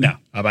now? No.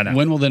 How about now?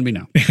 When will then be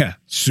now? Yeah,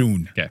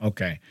 soon.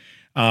 Okay.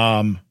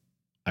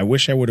 I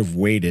wish I would have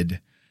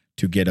waited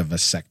to get a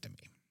vasectomy.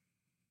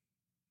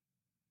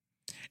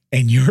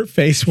 And your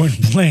face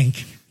went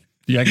blank.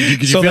 Yeah, could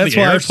you so feel that's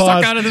the why air I suck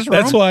paused. out of this room?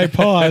 That's why I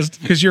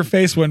paused because your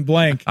face went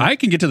blank. I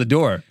can get to the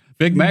door.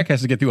 Big Mac has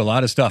to get through a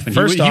lot of stuff, and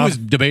First he off, was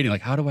debating like,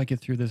 how do I get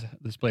through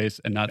this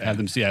place and not have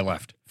them see I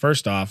left?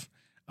 First off,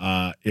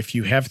 if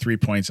you have 3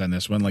 points on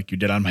this one, like you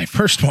did on my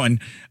first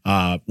one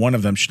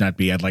of them should not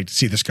be. I'd like to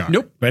see the scar.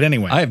 Nope. But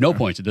anyway, I have no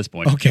points at this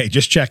point. Okay,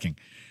 just checking.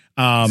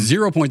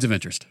 0 points of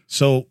interest.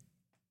 So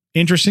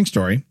interesting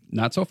story.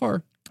 Not so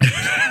far.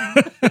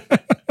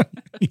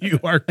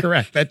 You are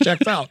correct. That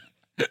checks out.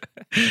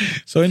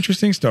 So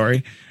interesting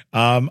story.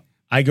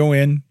 I go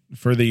in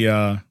for the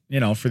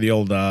for the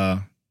old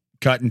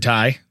cut and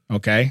tie.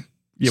 Okay.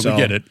 Yeah, so, we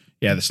get it.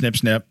 Yeah, the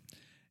snip.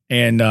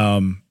 And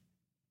I'm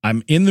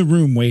in the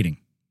room waiting.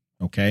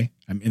 Okay.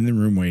 I'm in the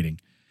room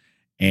waiting.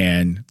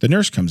 And the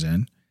nurse comes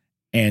in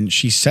and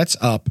she sets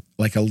up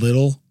like a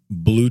little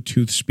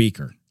Bluetooth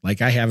speaker,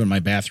 like I have in my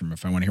bathroom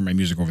if I want to hear my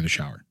music over the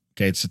shower.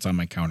 Okay. It sits on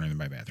my counter in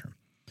my bathroom.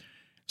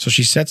 So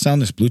she sets down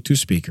this Bluetooth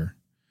speaker.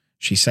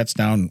 She sets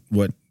down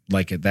what,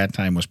 like at that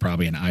time was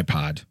probably an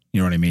iPod,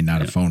 you know what I mean?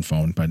 Not a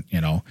phone, but you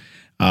know,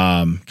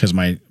 cause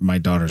my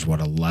daughter's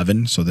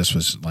 11. So this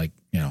was like,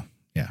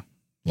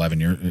 11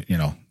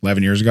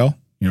 years ago,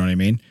 you know what I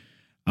mean?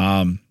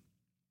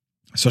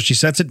 So she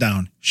sets it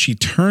down. She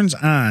turns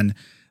on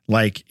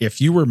like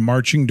if you were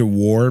marching to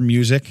war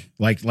music,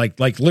 like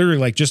literally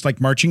like just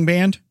like marching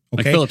band.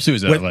 Okay. Like Philip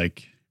Sousa,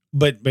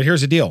 but here's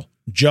the deal.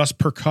 Just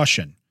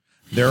percussion.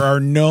 There are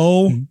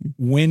no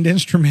wind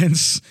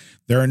instruments.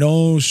 There are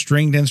no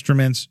stringed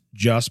instruments,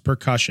 just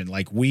percussion.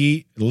 Like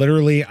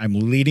I'm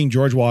leading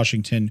George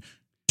Washington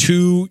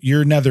to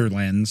your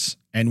Netherlands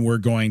and we're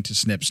going to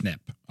snip.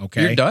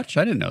 Okay. You're Dutch?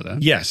 I didn't know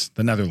that. Yes,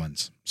 the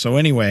Netherlands. So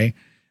anyway,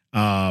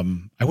 I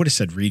would have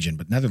said region,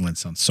 but Netherlands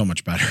sounds so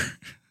much better.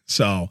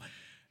 So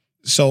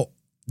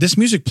this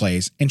music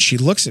plays and she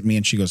looks at me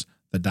and she goes,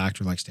 the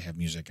doctor likes to have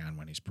music on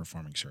when he's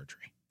performing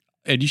surgery.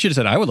 And you should have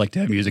said, I would like to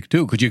have music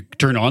too. Could you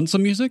turn on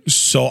some music?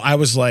 So I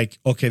was like,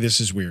 okay, this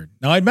is weird.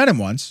 Now I'd met him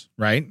once,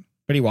 right?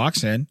 But he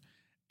walks in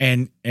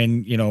and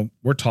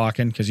we're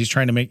talking because he's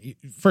trying to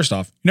first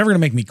off, you're never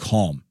going to make me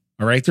calm.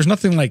 All right. There's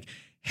nothing like,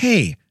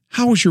 hey,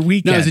 how was your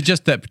weekend? No, is it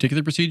just that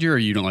particular procedure or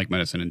you don't like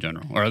medicine in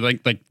general? Or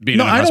like being in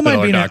a I don't hospital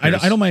mind being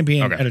doctors? I don't mind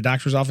being at a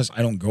doctor's office.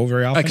 I don't go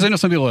very often. Because I know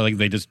some people are like,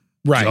 they just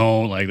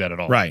don't like that at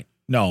all. Right.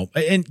 No,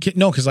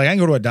 because like I can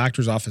go to a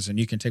doctor's office and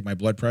you can take my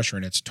blood pressure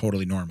and it's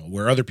totally normal.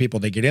 Where other people,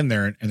 they get in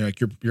there and they're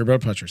like, your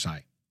blood pressure's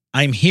high.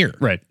 I'm here.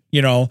 Right.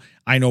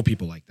 I know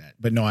people like that,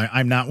 but no,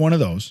 I'm not one of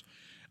those.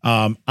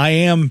 I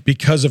am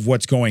because of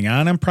what's going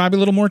on. I'm probably a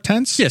little more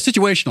tense. Yeah.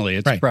 Situationally,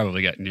 it's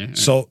probably getting you.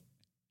 So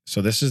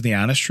this is the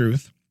honest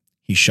truth.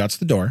 He shuts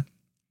the door.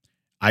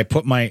 I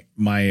put my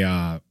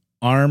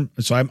arm.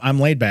 So I'm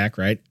laid back.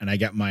 Right. And I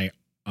got my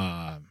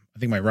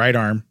right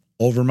arm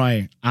over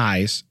my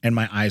eyes and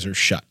my eyes are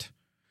shut.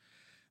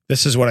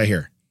 This is what I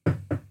hear.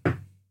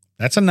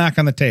 That's a knock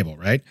on the table,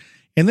 right?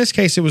 In this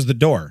case, it was the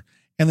door.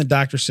 And the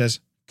doctor says,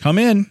 come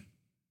in.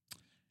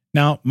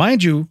 Now,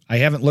 mind you, I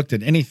haven't looked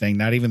at anything,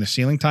 not even the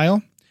ceiling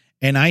tile.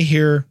 And I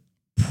hear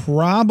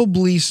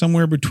probably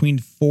somewhere between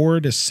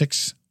 4 to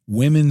 6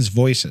 women's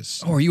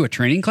voices. Oh, are you a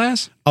training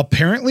class?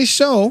 Apparently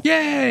so.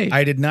 Yay.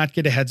 I did not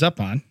get a heads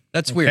up on.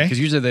 That's weird because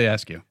usually they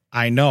ask you.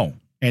 I know.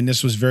 And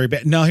this was very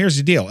bad. Now, here's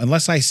the deal.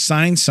 Unless I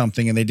signed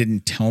something and they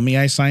didn't tell me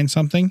I signed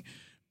something,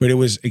 but it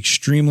was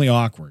extremely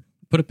awkward.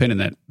 Put a pin in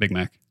that, Big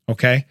Mac.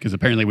 Okay. Because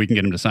apparently we can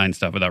get him to sign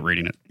stuff without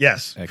reading it.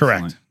 Yes,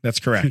 excellent. Correct. That's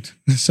correct.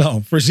 So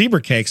for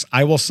zebra cakes,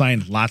 I will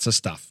sign lots of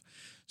stuff.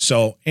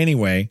 So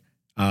anyway,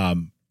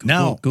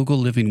 now Google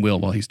living will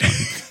while he's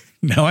talking.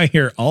 Now I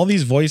hear all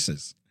these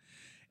voices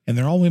and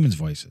they're all women's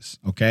voices.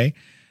 Okay.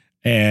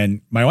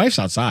 And my wife's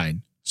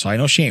outside. So I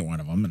know she ain't one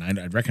of them. And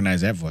I'd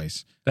recognize that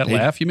voice. That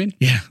laugh, you mean?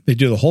 Yeah. They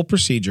do the whole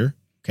procedure.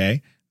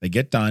 Okay. They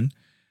get done.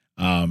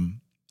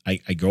 I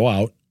go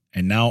out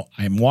and now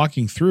I'm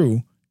walking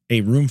through a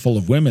room full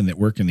of women that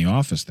work in the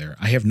office there.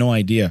 I have no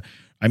idea.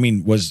 I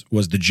mean, was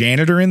the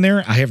janitor in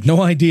there? I have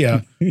no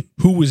idea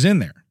who was in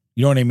there.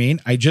 You know what I mean?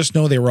 I just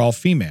know they were all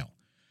female.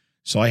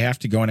 So I have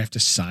to go and I have to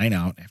sign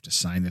out. I have to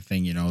sign the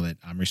thing, that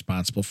I'm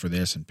responsible for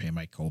this and pay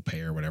my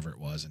copay or whatever it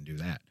was and do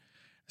that.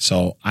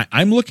 So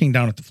I'm looking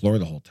down at the floor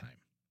the whole time,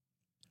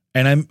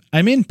 and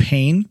I'm in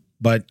pain,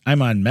 but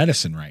I'm on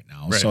medicine right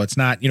now. Right. So it's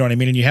not, you know what I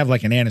mean? And you have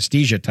like an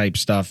anesthesia type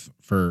stuff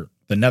for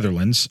the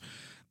Netherlands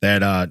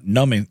that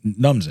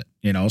numbs it,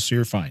 you know, so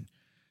you're fine.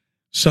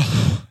 So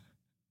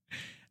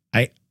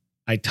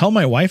I tell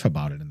my wife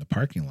about it in the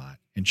parking lot,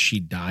 and she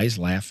dies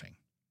laughing.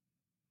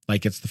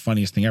 Like it's the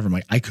funniest thing ever. I'm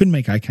like, I couldn't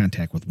make eye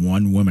contact with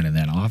one woman in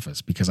that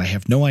office because I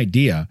have no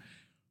idea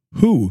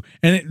who.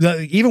 And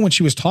even when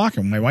she was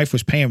talking, my wife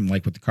was paying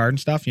like with the card and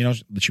stuff, you know,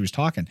 that she was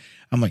talking.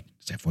 I'm like,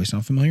 does that voice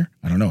sound familiar?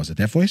 I don't know. Is it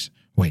that voice?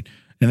 Wait.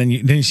 And then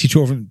you see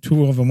two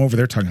of them over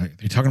there talking. Like,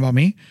 are you talking about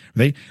me?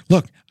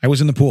 Look, I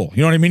was in the pool.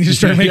 You know what I mean? You just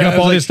start making up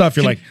all this stuff.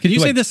 You're can you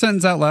say this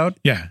sentence out loud?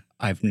 Yeah.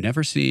 I've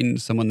never seen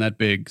someone that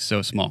big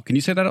so small. Can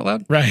you say that out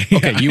loud? Right.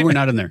 Okay, you were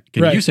not in there.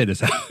 Can you say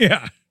this out?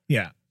 Yeah.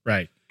 Yeah.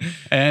 Right.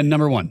 And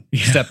number 1,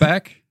 step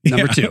back.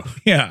 Number 2.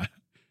 Yeah.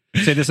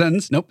 Say the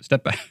sentence. Nope.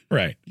 Step back.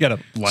 Right. You got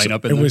to line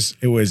up in there.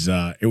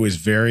 It was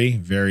very,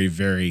 very,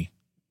 very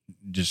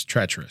just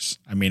treacherous.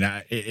 I mean,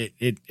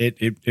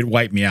 it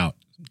wiped me out.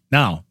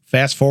 Now,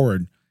 fast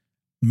forward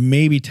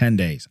maybe 10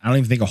 days. I don't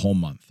even think a whole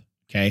month.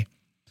 Okay.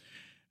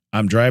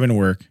 I'm driving to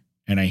work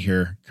and I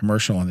hear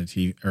commercial on the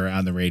TV or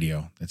on the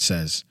radio that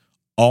says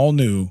all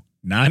new,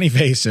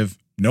 non-invasive,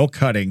 no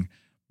cutting,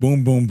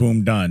 boom, boom,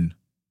 boom, done.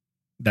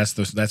 That's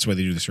where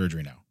they do the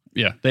surgery now.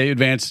 Yeah, they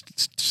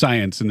advanced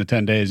science in the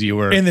 10 days you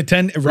were in the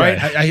 10. Right,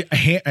 I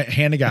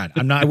hand to God.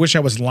 I'm not. I wish I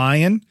was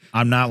lying.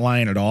 I'm not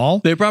lying at all.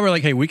 They're probably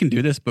like, hey, we can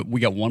do this, but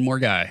we got one more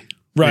guy.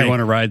 Right, we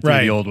want to ride through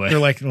the old way. They're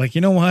like,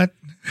 you know what?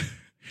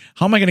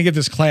 How am I going to get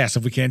this class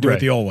if we can't do it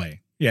the old way?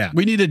 Yeah,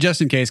 we need a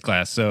just in case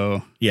class.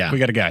 So yeah, we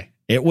got a guy.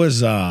 It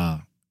was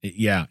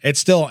yeah. It's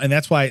still, and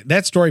that's why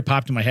that story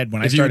popped in my head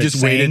when I started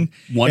just saying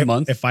waited 1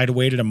 month. If I'd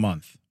waited a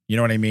month, you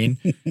know what I mean?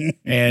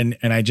 and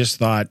I just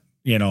thought,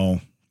 you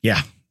know,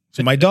 yeah.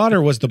 So my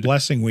daughter was the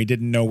blessing we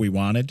didn't know we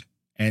wanted.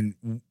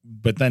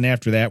 But then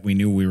after that, we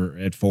knew we were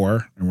at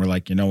 4 and we're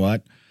like, you know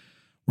what?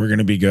 We're going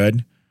to be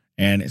good.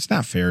 And it's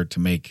not fair to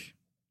make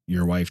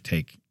your wife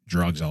take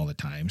drugs all the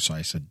time. So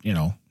I said, you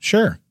know,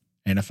 sure.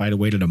 And if I'd have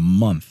waited a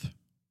month,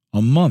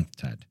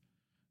 Ted,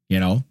 you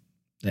know,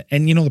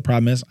 and you know, the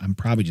problem is I'm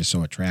probably just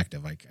so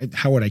attractive. Like,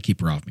 how would I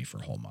keep her off me for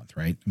a whole month?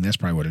 Right. And that's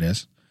probably what it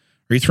is.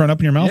 Are you throwing up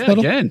in your mouth,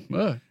 little? Again.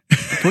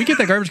 Can we get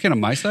that garbage can on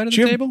my side of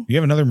the table? You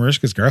have another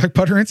Mariska's garlic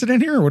butter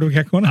incident here, or what do we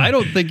got going on? I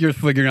don't think you're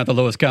figuring out the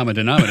lowest common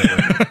denominator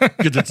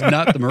because it's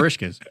not the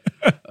Mariska's.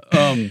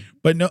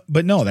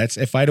 But no, that's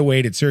if I'd have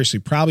waited seriously,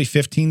 probably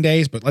 15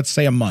 days, but let's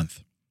say a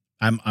month.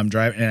 I'm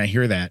driving and I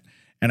hear that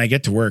and I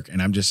get to work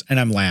and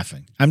I'm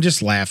laughing. I'm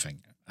just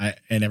laughing.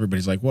 And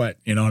everybody's like, what?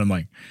 You know, and I'm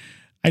like,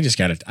 I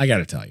got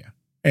to tell you.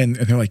 And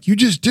they're like, you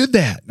just did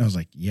that. And I was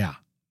like, yeah,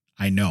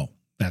 I know.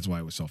 That's why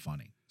it was so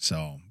funny.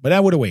 So, but I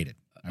would have waited.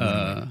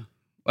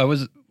 I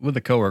was with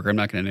a coworker. I'm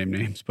not going to name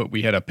names, but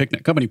we had a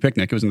company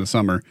picnic. It was in the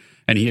summer,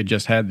 and he had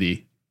just had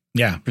the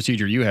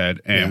procedure you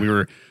had, and we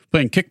were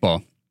playing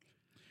kickball.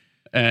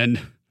 And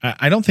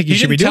I don't think he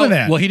should be doing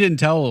that. Well, he didn't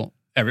tell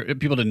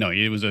people didn't know.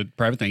 It was a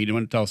private thing. He didn't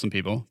want to tell some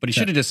people, but he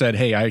should have just said,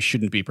 "Hey, I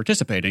shouldn't be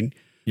participating."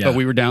 Yeah. But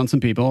we were down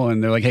some people,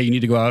 and they're like, "Hey, you need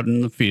to go out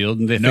in the field."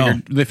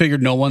 And they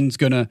figured no one's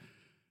gonna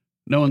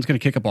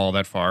kick a ball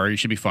that far. You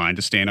should be fine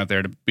to stand out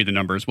there to be the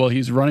numbers. Well,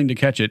 he's running to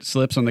catch it,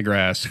 slips on the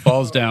grass,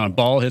 falls down,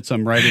 ball hits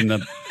him right in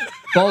the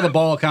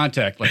ball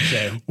contact, let's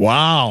say.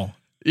 Wow.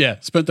 Yeah.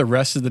 Spent the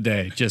rest of the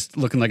day just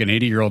looking like an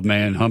 80-year-old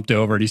man humped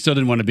over. And he still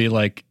didn't want to be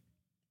like,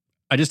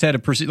 I just had to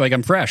proceed. Like,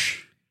 I'm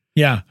fresh.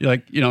 Yeah.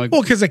 Like, you know.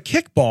 Well, because a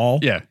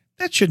kickball. Yeah.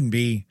 That shouldn't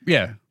be.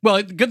 Yeah.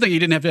 Well, good thing he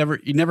didn't have to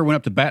he never went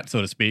up to bat,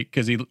 so to speak,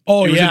 because he was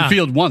in the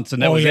field once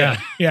and that was it.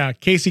 Yeah.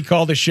 Casey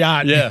called a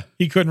shot. Yeah.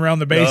 He couldn't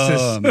round the bases.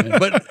 Oh, man.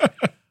 But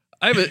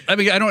I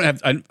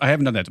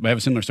haven't done that, but I have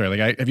a similar story.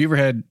 Like, have you ever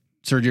had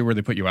surgery where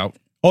they put you out?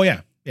 Oh,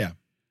 yeah. Yeah.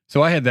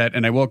 So I had that,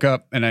 and I woke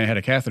up, and I had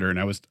a catheter, and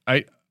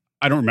I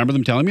don't remember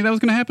them telling me that was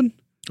going to happen.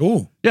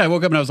 Oh. Yeah, I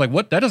woke up, and I was like,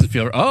 what? That doesn't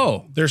feel right.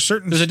 Oh. There's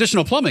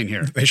additional plumbing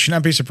here. They should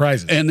not be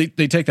surprises. And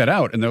they take that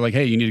out, and they're like,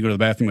 hey, you need to go to the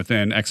bathroom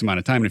within X amount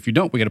of time, and if you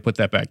don't, we got to put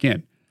that back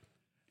in.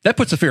 That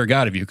puts the fear of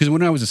God of you, because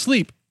when I was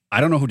asleep,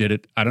 I don't know who did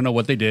it. I don't know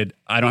what they did.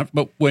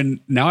 But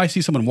when now I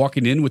see someone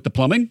walking in with the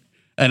plumbing,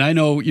 and I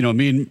know, you know,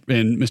 me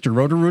and Mr.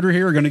 Roto-Rooter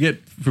here are going to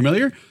get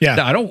familiar.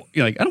 Yeah. I don't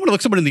want to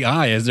look someone in the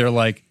eye as they're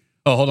like,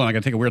 oh, hold on, I got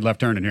to take a weird left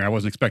turn in here. I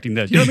wasn't expecting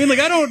this. You know what I mean? Like,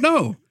 I don't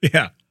know.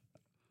 Yeah.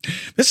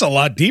 This is a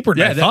lot deeper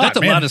than I thought. That's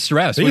a lot of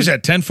stress. They use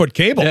that 10-foot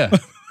cable. Yeah.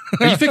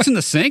 Are you fixing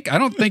the sink? I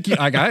don't think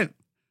I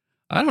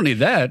don't need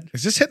that.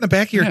 Is this hitting the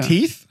back of your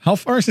teeth? How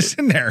far is this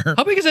in there?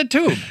 How big is that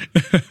tube?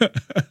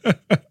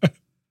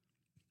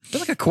 It's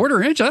like a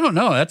quarter inch. I don't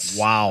know.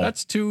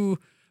 That's too.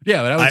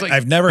 Yeah, but I was like,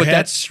 I've never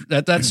had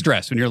that's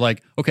stress when you're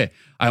like, okay,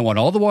 I want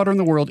all the water in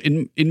the world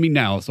in me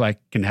now, so I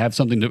can have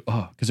something to.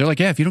 Oh, because they're like,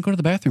 yeah, if you don't go to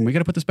the bathroom, we got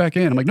to put this back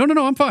in. I'm like, no,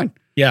 I'm fine.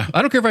 Yeah,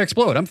 I don't care if I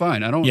explode. I'm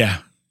fine. I don't. Yeah,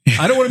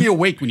 I don't want to be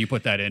awake when you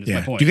put that in. Is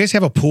my point. Do you guys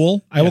have a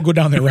pool? I will go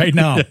down there right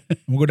now.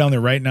 We'll go down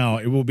there right now.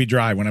 It will be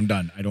dry when I'm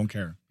done. I don't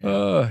care.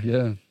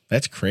 Yeah.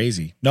 That's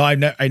crazy. No, I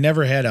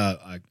never had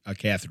a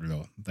catheter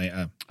though.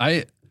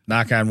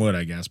 Knock on wood,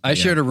 I guess. I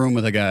shared a room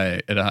with a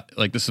guy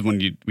at this is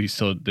when we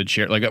still did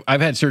share. Like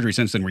I've had surgery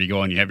since then where you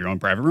go and you have your own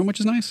private room, which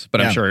is nice.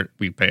 But I'm sure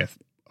we pay a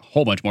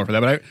whole bunch more for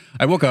that. But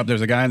I woke up.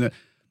 There's a guy in the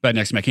bed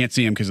next to me. I can't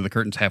see him because the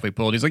curtain's halfway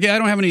pulled. He's like, yeah, I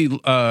don't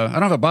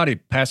have a body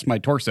past my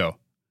torso.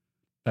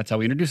 That's how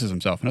he introduces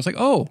himself. And I was like,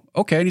 oh,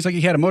 okay. And he's like,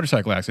 he had a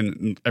motorcycle accident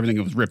and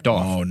everything was ripped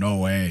off. Oh, no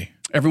way.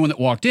 Everyone that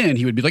walked in,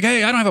 he would be like,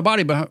 hey, I don't have a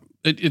body, but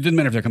it didn't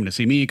matter if they're coming to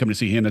see me, coming to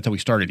see him. That's how we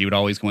started. He would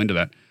always go into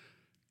that.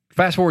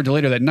 Fast forward to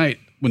later that night,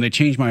 when they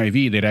changed my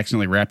IV, they'd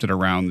accidentally wrapped it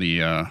around the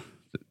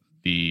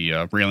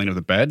railing of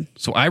the bed.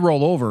 So I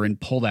roll over and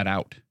pull that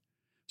out.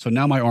 So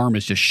now my arm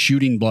is just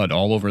shooting blood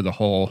all over the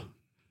whole.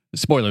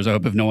 Spoilers, I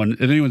hope if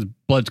anyone's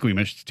blood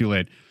squeamish, it's too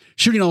late.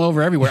 Shooting all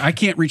over everywhere. I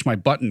can't reach my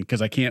button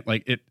because I can't,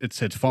 like, it's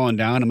fallen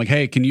down. I'm like,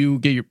 hey, can you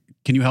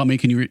help me?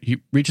 He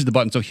reaches the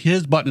button. So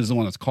his button is the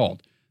one that's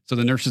called. So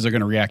the nurses are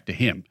going to react to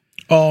him.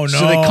 Oh, no.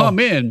 So they come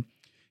in.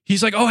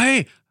 He's like, oh,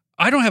 hey,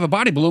 I don't have a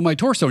body below my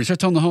torso. He starts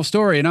telling the whole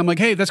story. And I'm like,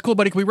 hey, that's cool,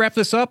 buddy. Can we wrap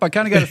this up? I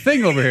kind of got a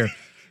thing over here.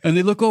 And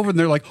they look over and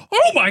they're like,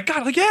 oh my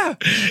God. Like, yeah.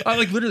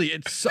 Literally,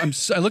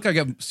 I look like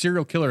a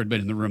serial killer had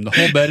been in the room. The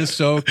whole bed is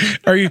soaked.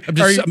 Are you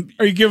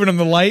giving them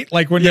the light?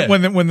 Like when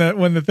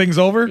the thing's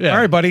over? Yeah. All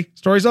right, buddy.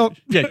 Story's out.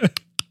 Yeah.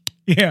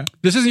 Yeah.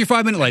 This isn't your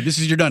 5-minute light. This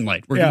is your done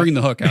light. We're bringing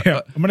the hook out. Yeah.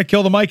 I'm going to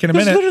kill the mic in a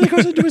minute. This literally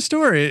goes into a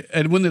story.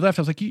 And when they left,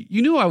 I was like,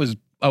 you knew I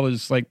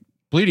was like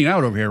bleeding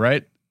out over here,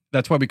 right?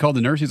 That's why we called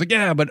the nurse. He's like,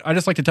 yeah, but I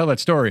just like to tell that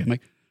story. I'm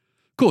like,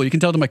 cool. You can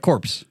tell to my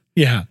corpse.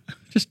 Yeah.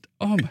 Just,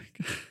 oh my God.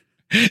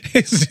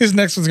 His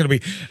next one's going to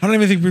be, I don't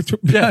have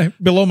anything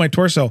below my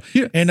torso.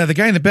 Yeah. And the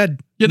guy in the bed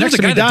there's next a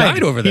to me guy that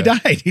died over there.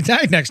 He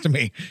died next to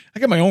me. I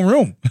got my own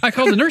room. I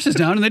called the nurses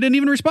down and they didn't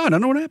even respond. I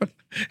don't know what happened.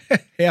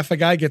 Half a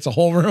guy gets a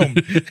whole room.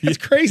 It's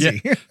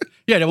crazy.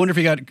 Yeah. I wonder if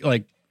he got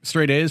like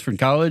straight A's from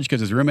college because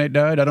his roommate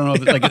died. I don't know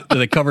if did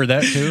they cover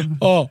that too?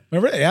 Oh,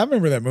 remember? Yeah, I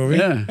remember that movie.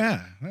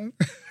 Yeah.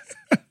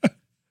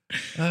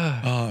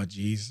 Oh,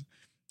 geez.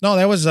 No,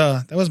 that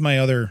was my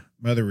other,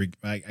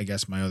 I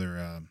guess my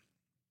other,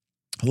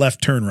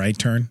 left turn, right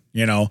turn,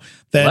 that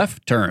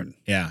left turn.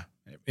 Yeah,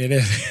 it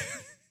is.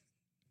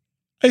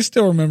 I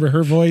still remember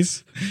her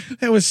voice.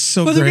 That was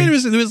so great.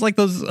 It was like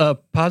those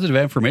positive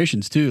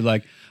affirmations too.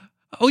 Like,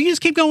 oh, you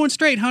just keep going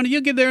straight, honey.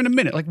 You'll get there in a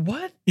minute. Like,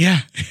 what? Yeah.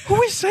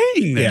 Who is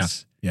saying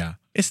this? Yeah.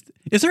 Is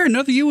there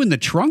another you in the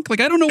trunk?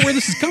 Like, I don't know where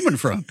this is coming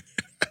from.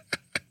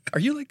 Are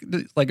you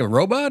like a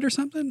robot or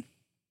something?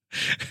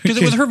 Because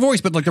it was her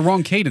voice, but like the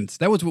wrong cadence.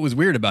 That was what was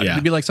weird about it.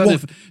 It'd be like suddenly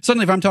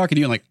if I'm talking to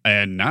you, I'm like,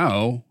 and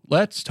now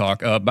let's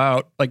talk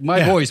about like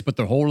my voice, but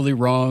the wholly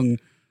wrong.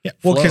 Yeah.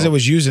 Well, because it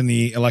was using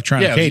the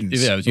electronic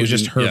cadence. It was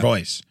just her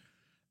voice.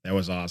 That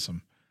was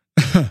awesome.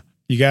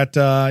 You got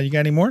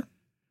any more?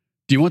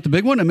 Do you want the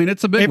big one? I mean,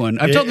 it's a big one.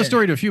 I've told the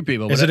story to a few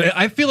people. But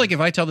I feel like if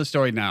I tell the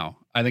story now,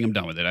 I think I'm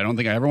done with it. I don't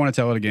think I ever want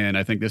to tell it again.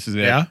 I think this is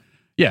it. Yeah.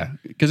 Yeah,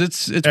 because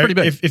it's pretty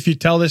big. If you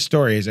tell this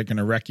story, is it going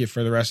to wreck you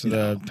for the rest of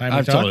the time?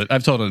 I've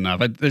told it enough.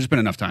 There's been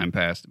enough time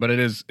passed, but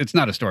it's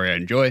not a story I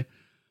enjoy.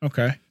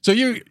 Okay. So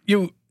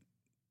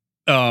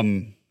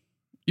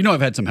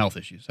I've had some health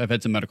issues. I've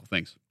had some medical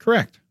things.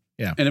 Correct.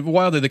 Yeah. And for a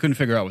while there, they couldn't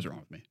figure out what was wrong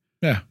with me.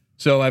 Yeah.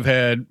 So I've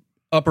had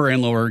upper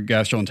and lower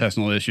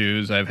gastrointestinal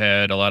issues. I've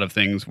had a lot of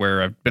things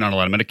where I've been on a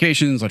lot of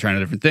medications. I'm trying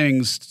different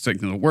things.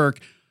 Things to work.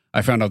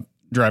 I found out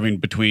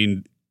driving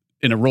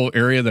in a rural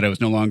area that I was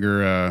no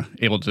longer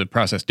able to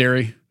process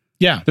dairy.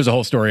 Yeah. There's a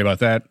whole story about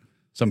that.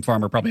 Some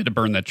farmer probably had to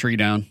burn that tree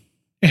down.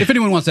 If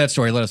anyone wants that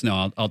story, let us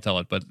know. I'll tell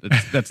it, but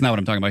that's not what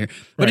I'm talking about here.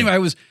 But anyway, I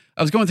was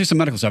going through some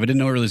medical stuff. I didn't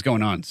know what really was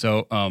going on.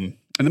 So, and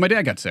then my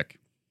dad got sick.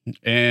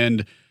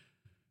 And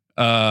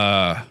we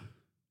had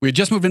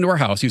just moved into our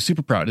house. He was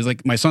super proud. It's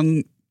like my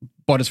son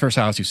bought his first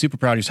house. He was super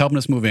proud. He was helping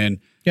us move in.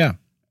 Yeah.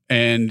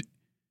 And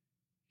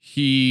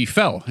he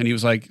fell. And he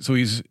was like, so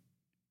he's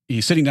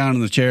sitting down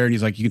in the chair and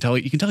he's like, you can tell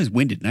he's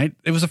winded. And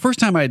it was the first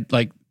time I'd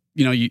like,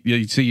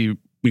 you see when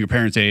your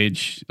parents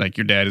age, like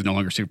your dad is no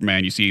longer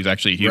Superman. You see he's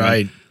actually human.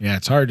 Right. Yeah.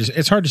 It's hard to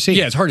see.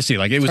 Yeah. It's hard to see.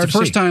 Like it was the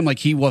first time, like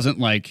he wasn't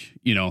like,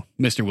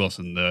 Mr.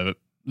 Wilson, the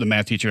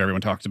math teacher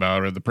everyone talks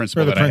about, or the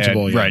principal I had.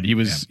 Yeah. Right. He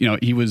was,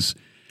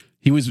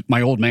 he was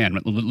my old man,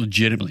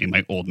 legitimately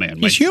my old man.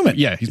 He's human.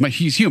 Yeah.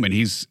 He's human.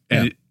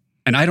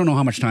 And I don't know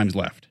how much time's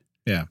left.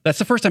 Yeah. That's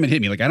the first time it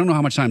hit me. Like, I don't know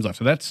how much time's left.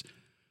 So that's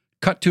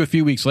cut to a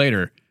few weeks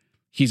later.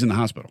 He's in the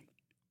hospital.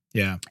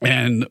 Yeah.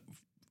 And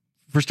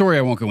for story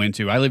I won't go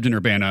into, I lived in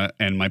Urbana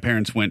and my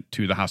parents went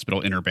to the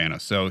hospital in Urbana.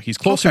 So he's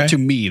closer to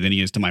me than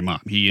he is to my mom.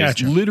 He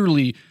is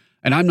literally,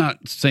 and I'm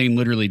not saying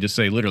literally to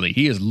say literally,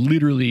 he is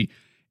literally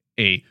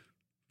a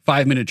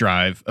 5-minute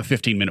drive, a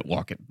 15-minute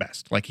walk at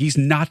best. Like he's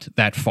not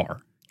that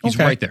far. He's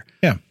right there.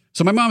 Yeah.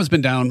 So my mom has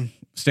been down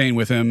staying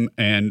with him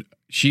and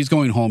she's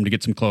going home to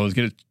get some clothes,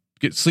 get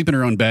sleep in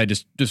her own bed,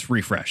 just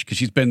refresh because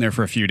she's been there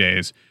for a few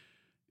days.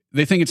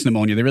 They think it's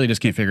pneumonia. They really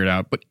just can't figure it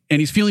out. And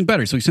he's feeling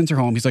better. So he sends her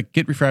home. He's like,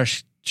 get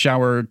refreshed,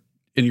 shower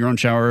in your own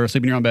shower,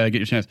 sleep in your own bed, get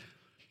your chance.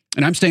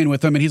 And I'm staying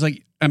with him. And he's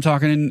like, I'm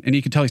talking and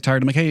you can tell he's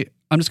tired. I'm like, hey,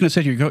 I'm just going to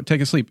sit here. Go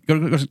take a sleep.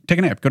 Go take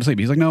a nap. Go to sleep.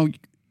 He's like, no,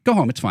 go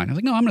home. It's fine. I was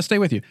like, no, I'm going to stay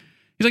with you.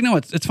 He's like, no,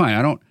 it's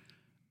fine.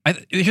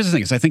 Here's the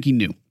thing is I think he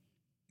knew.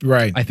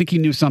 Right. I think he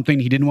knew something.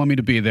 He didn't want me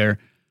to be there.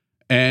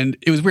 And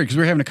it was weird because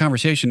we were having a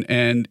conversation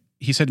and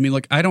he said to me,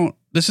 like,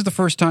 this is the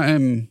first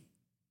time.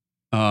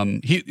 So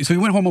he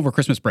went home over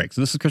Christmas break.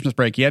 So this is Christmas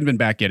break. He hadn't been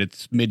back yet.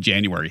 It's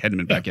mid-January. He hadn't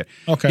been back yet.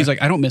 Okay. He's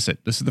like, I don't miss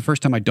it. This is the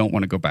first time I don't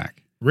want to go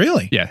back.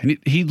 Really? Yeah. And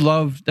he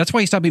loved, that's why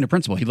he stopped being a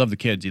principal. He loved the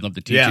kids. He loved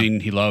the teaching.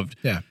 He loved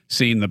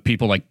seeing the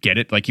people like get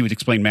it. Like he would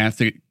explain math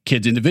to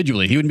kids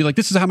individually. He would be like,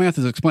 this is how math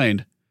is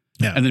explained.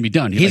 Yeah. And then be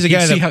done. He's a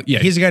guy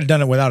that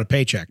done it without a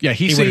paycheck. Yeah.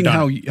 He's saying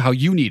how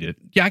you need it.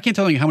 Yeah. I can't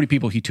tell you how many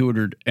people he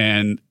tutored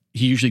and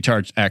he usually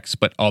charged X,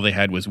 but all they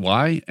had was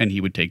Y, and he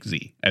would take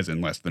Z, as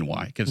in less than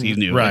Y, because he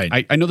knew. Right.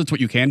 Like, I know that's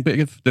what you can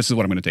give. This is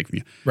what I'm going to take from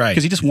you. Right.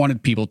 Because he just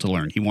wanted people to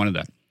learn. He wanted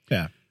that.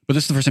 Yeah. But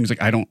this is the first time he's like,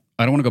 I don't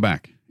want to go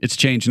back. It's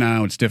changed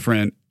now. It's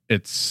different. I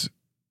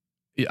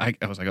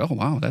was like, oh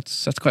wow,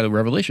 that's quite a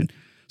revelation.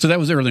 So that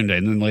was earlier in the day,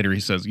 and then later he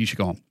says, you should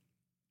go home.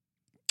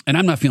 And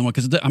I'm not feeling well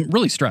because I'm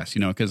really stressed,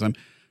 because I'm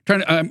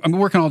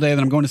working all day,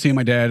 then I'm going to see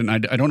my dad, and I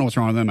don't know what's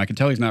wrong with him. I can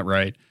tell he's not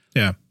right.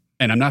 Yeah.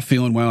 And I'm not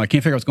feeling well. I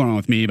can't figure out what's going on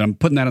with me, but I'm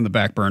putting that on the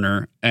back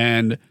burner.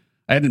 And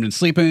I hadn't been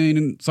sleeping,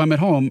 and so I'm at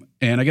home,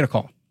 and I get a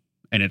call.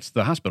 And it's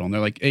the hospital. And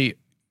they're like, hey,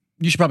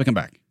 you should probably come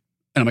back.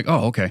 And I'm like,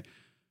 oh, okay.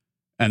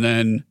 And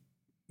then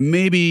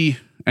maybe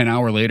an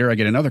hour later, I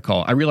get another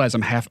call. I realize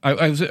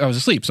I was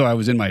asleep, so I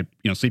was in my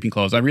sleeping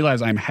clothes. I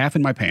realize I'm half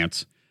in my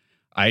pants.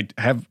 I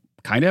have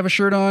a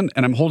shirt on,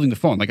 and I'm holding the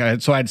phone.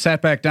 So I had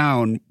sat back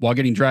down while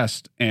getting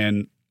dressed,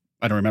 and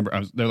I don't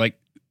remember. They're like,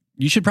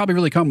 you should probably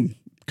really come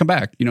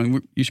back.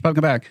 You should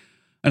probably come back.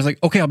 I was like,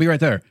 okay, I'll be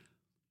right there.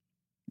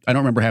 I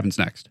don't remember what happens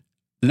next.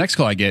 The next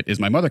call I get is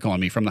my mother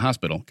calling me from the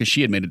hospital because she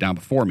had made it down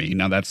before me.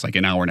 Now that's like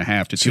an hour and a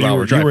half to 2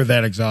 hour drive. You were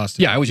that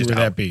exhausted. Yeah, I was just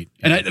that beat.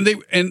 Yeah.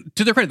 And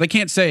to their credit, they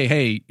can't say,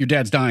 hey, your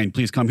dad's dying,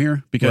 please come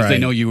here, because they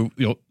know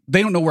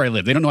they don't know where I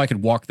live. They don't know I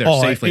could walk there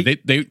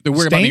safely. They're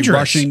worried about me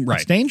rushing.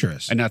 Right. It's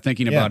dangerous. And not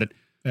thinking about it.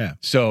 Yeah.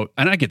 So,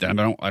 and I get that.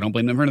 I don't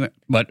blame them for anything.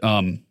 But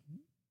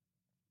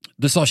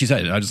this is all she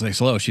said. I was just like,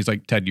 hello. She's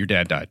like, Ted, your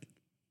dad died.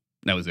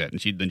 That was it.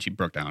 And then she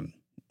broke down.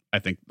 I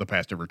think the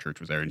pastor of her church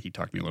was there, and he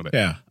talked to me a little bit.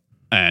 Yeah.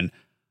 And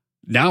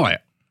now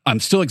I'm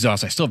still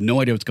exhausted. I still have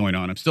no idea what's going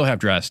on. I'm still half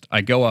dressed.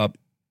 I go up.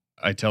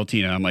 I tell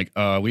Tina, I'm like,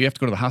 we have to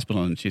go to the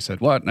hospital. And she said,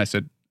 what? And I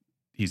said,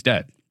 he's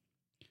dead.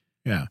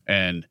 Yeah.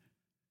 And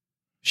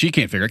she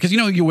can't figure it. Because,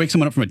 you wake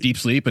someone up from a deep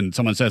sleep and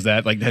someone says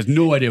that, like, has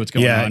no idea what's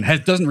going on.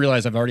 Doesn't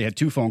realize I've already had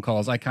 2 phone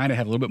calls. I kind of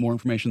have a little bit more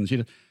information than she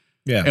does.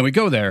 Yeah. And we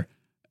go there.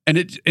 And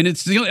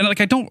it's the only, and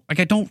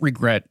I don't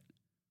regret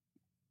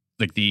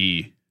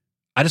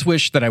I just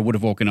wish that I would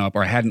have woken up,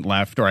 or I hadn't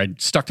left, or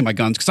I'd stuck to my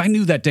guns, because I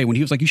knew that day when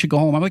he was like, you should go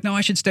home. I'm like, no,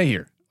 I should stay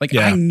here.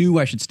 I knew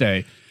I should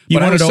stay.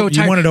 But I was so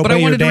tired.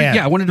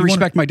 I wanted to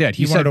respect my dad.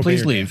 He said,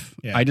 please leave.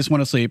 Yeah. I just want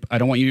to sleep. I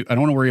don't want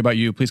to worry about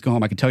you. Please go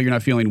home. I can tell you're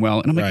not feeling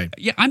well. And I'm like,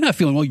 yeah, I'm not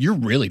feeling well. You're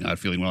really not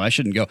feeling well. I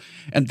shouldn't go.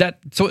 And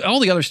so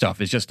all the other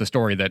stuff is just the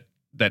story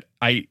that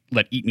I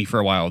let eat me for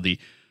a while. The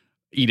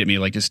eat at me,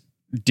 like just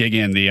dig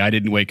in I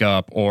didn't wake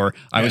up, or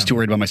I was too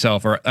worried about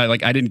myself, or I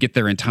didn't get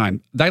there in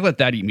time. I let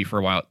that eat me for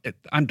a while.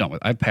 I'm done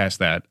with it. I've passed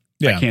that.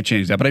 Yeah. I can't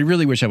change that. But I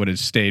really wish I would have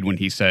stayed when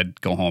he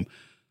said go home,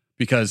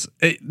 because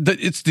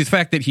it's the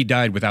fact that he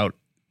died without,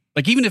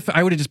 like, even if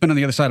I would have just been on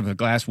the other side of a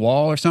glass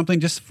wall or something,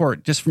 just for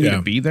me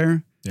to be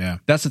there. Yeah.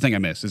 That's the thing I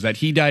miss, is that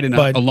he died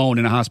alone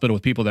in a hospital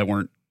with people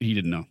that he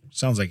didn't know.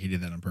 Sounds like he did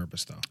that on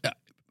purpose, though.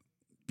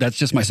 That's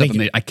just my stuff.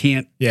 I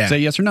can't say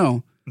yes or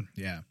no.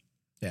 Yeah.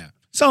 Yeah.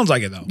 Sounds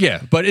like it, though.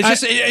 Yeah, but it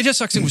just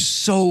sucks. It was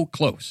so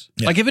close.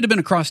 Yeah. Like, if it had been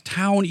across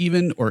town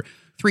even, or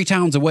 3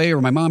 towns away,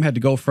 or my mom had to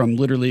go from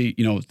literally,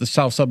 the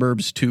south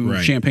suburbs to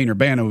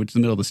Champaign-Urbana, which is the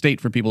middle of the state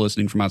for people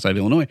listening from outside of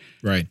Illinois.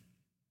 Right.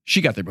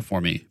 She got there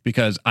before me,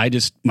 because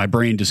my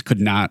brain just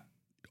could not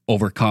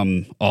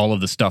overcome all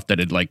of the stuff that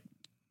had, like,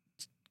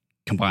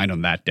 combined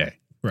on that day.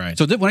 Right.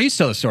 So when I used to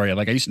tell the story,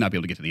 I used to not be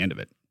able to get to the end of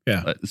it.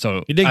 Yeah.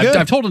 So you did good.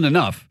 I've told it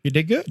enough. You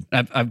did good.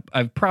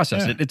 I've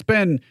processed it. It's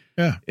been,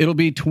 it'll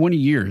be 20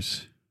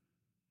 years.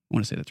 I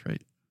want to say that's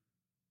right.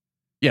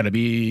 Yeah, it'll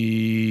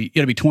be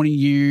 20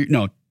 years.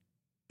 No,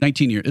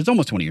 19 years. It's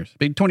almost 20 years.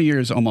 20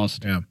 years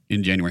almost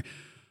in January.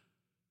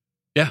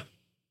 Yeah.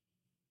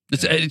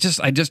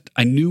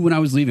 I knew when I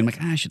was leaving, I'm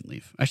like, I shouldn't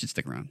leave. I should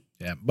stick around.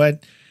 Yeah.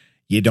 But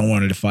you don't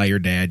want to defy your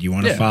dad. You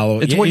want to follow.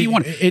 It's what you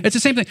want. It's the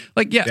same thing.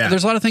 Like,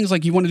 there's a lot of things,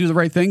 like, you want to do the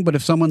right thing, but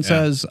if someone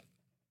says,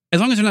 as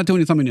long as they're not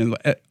doing something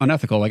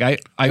unethical, like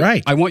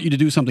I want you to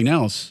do something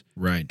else.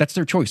 Right. That's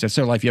their choice. That's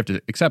their life. You have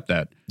to accept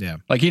that. Yeah.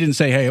 Like, he didn't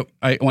say, hey,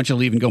 I want you to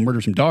leave and go murder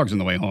some dogs on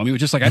the way home. He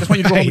was just like, I just want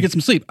you to go home and get some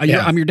sleep.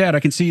 I'm your dad. I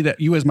can see that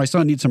you as my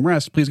son need some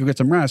rest. Please go get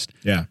some rest.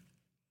 Yeah.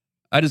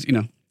 I just,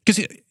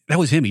 because that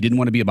was him. He didn't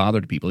want to be a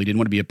bother to people. He didn't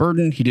want to be a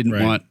burden. He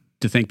didn't want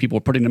to think people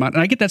were putting him out.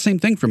 And I get that same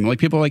thing from him. Like,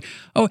 people are like,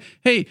 oh,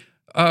 hey,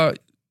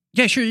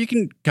 yeah, sure, you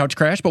can couch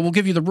crash, but we'll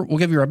give you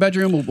our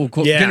bedroom. We'll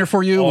cook dinner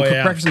for you. We'll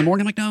cook breakfast in the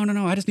morning. I'm like,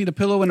 no. I just need a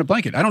pillow and a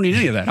blanket. I don't need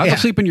any of that. I'll go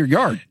sleep in your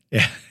yard.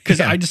 Yeah, because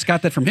I just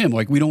got that from him.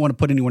 Like, we don't want to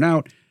put anyone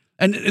out.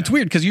 And it's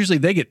weird, because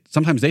usually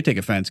sometimes they take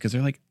offense, because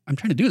they're like, I'm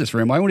trying to do this for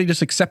him. Why won't he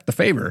just accept the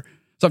favor?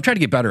 So I'm trying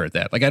to get better at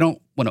that. Like, I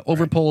don't want to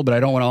overpull, but I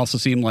don't want to also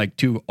seem like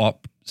too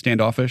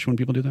standoffish when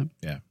people do that.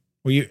 Yeah.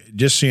 Well, you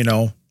just so you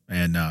know,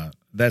 and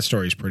that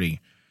story is pretty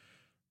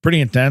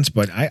intense.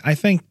 But I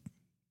think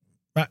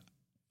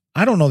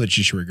I don't know that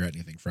you should regret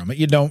anything from it.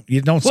 You don't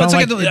sound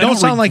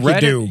like you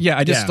do. Yeah,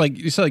 I just like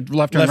you said, like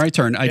left turn, right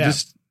turn. I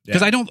just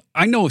because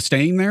I know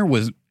staying there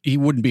he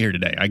wouldn't be here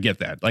today. I get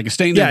that. Like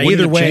staying there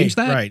wouldn't have changed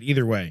that. Right.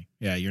 Either way.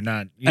 Yeah, you're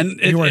not.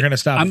 You weren't going to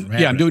stop.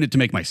 I'm doing it to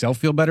make myself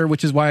feel better,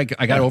 which is why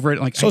I got over it.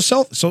 Like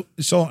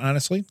so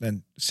honestly,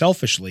 then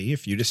selfishly,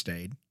 if you'd have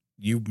stayed,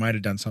 you might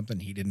have done something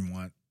he didn't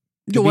want.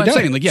 I'm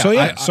saying, like,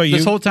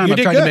 this whole time I've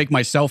tried to make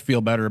myself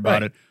feel better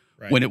about it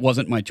when it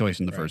wasn't my choice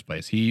in the first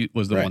place. He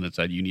was the one that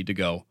said you need to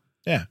go.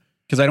 Yeah,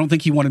 because I don't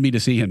think he wanted me to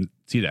see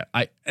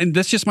that. And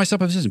that's just my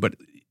supposition, but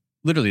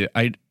literally,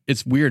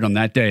 it's weird. On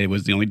that day, it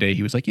was the only day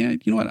he was like, yeah,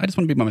 you know what? I just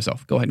want to be by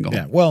myself. Go ahead and go.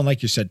 Yeah. Home. Well, and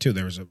like you said too,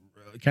 there was a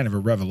kind of a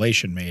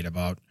revelation made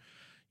about,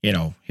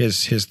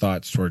 his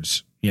thoughts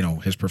towards,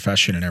 his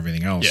profession and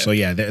everything else. Yeah. So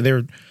yeah,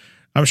 there,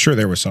 I'm sure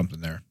there was something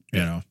there,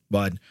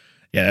 but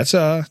yeah, that's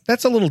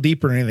a little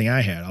deeper than anything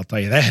I had. I'll tell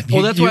you that.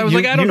 Well, that's why I was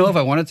like, I don't know if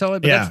I want to tell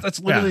it, but that's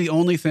literally the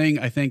only thing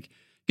I think.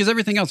 Because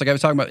everything else, like I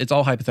was talking about, it's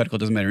all hypothetical. It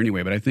doesn't matter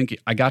anyway. But I think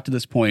I got to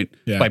this point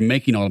by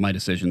making all of my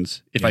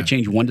decisions. If I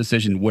change one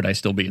decision, would I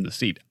still be in the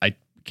seat? I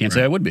can't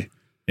say I would be.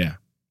 Yeah.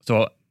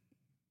 So,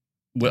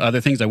 other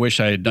things I wish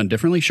I had done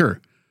differently?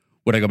 Sure.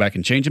 Would I go back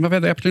and change them if I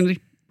had the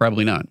opportunity?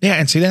 Probably not. Yeah,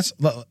 and see, that's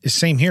the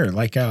same here.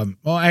 Like, I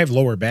have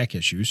lower back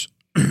issues,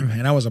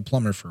 and I was a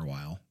plumber for a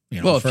while.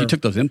 If you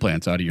took those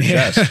implants out of your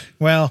chest.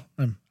 Well,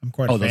 I'm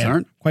quite a fan. Those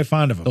aren't? Quite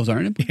fond of them. Those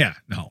aren't implants? Yeah,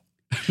 no.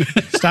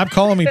 Stop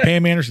calling me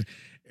Pam Anderson.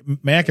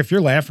 Mac, if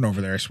you're laughing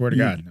over there, I swear to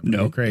God,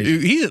 no,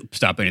 crazy. He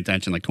stopped paying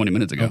attention like 20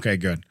 minutes ago. Okay,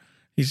 good.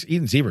 He's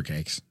eating zebra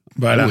cakes,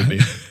 but would be.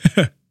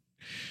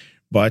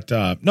 But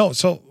no.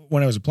 So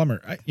when I was a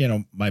plumber,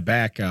 my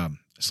back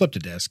slipped a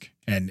disc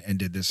and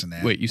did this and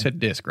that. Wait, you said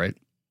disc, right?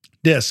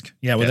 Disc,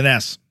 yeah, with an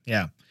S,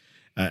 yeah,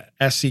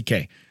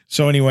 SCK.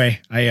 So anyway,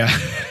 I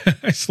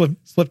I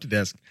slipped a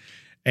disc,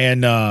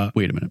 and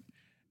wait a minute,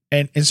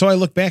 and so I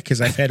look back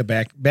because I've had a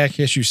back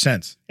issue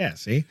since. Yeah,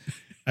 see,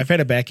 I've had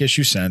a back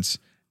issue since.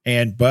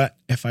 But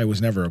if I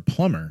was never a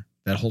plumber,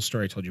 that whole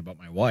story I told you about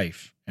my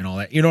wife and all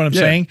that, you know what I'm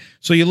saying?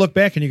 So you look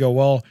back and you go,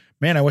 well,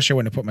 man, I wish I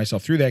wouldn't have put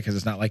myself through that because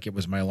it's not like it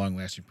was my long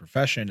lasting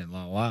profession and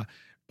la, la, la.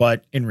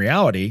 But in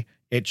reality,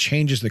 it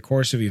changes the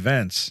course of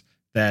events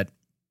that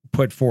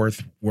put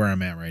forth where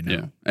I'm at right now.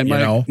 Yeah. And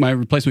my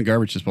replacement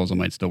garbage disposal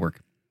might still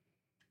work.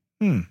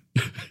 That's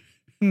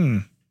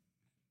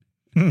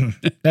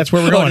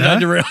where we're going, huh?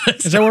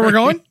 Is that where we're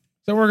going?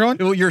 Is that where we're going?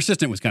 Well, your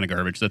assistant was kind of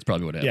garbage. That's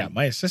probably what happened. Yeah,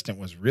 my assistant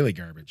was really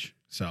garbage.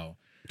 So,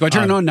 do I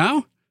turn it on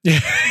now? Yeah.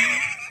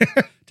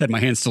 Ted, my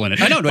hand's still in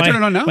it. I know. Do I turn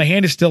it on now? My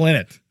hand is still in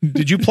it.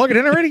 Did you plug it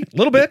in already? A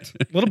little bit.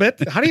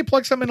 How do you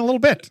plug something in a little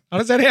bit? How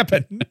does that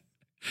happen?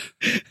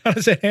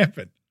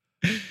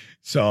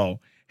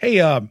 So, hey,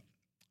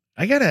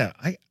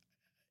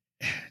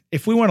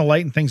 if we want to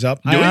lighten things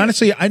up, I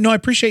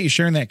appreciate you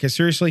sharing that because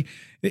seriously,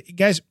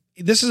 guys,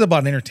 this is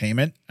about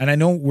entertainment, and I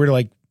know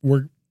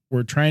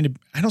we're trying to.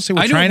 I don't say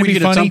we're trying to be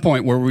funny. At some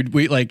point where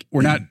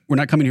we're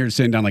not coming here to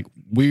sit down like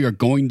we are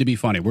going to be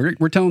funny.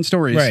 We're telling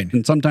stories, right?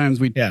 And sometimes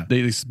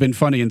they spin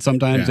funny, and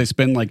sometimes they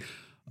spin like,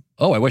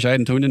 oh, I wish I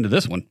hadn't tuned into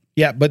this one.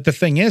 Yeah, but the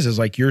thing is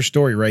like your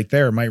story right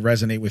there might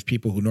resonate with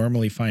people who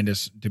normally find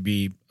us to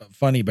be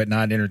funny but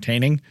not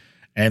entertaining,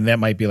 and that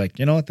might be like,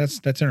 you know what, that's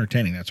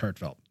entertaining, that's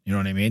heartfelt. You know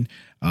what I mean?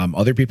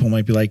 Other people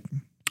might be like,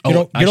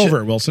 get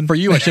over it, Wilson. For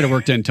you, I should have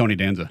worked in Tony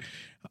Danza.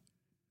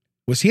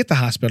 Was he at the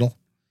hospital?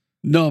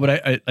 No,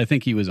 but I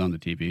think he was on the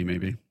TV,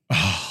 maybe.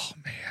 Oh,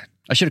 man.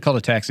 I should have called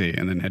a taxi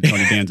and then had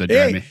Tony Danza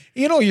drive me.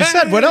 You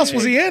said, what else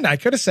was he in? I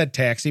could have said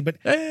Taxi, but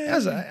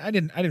I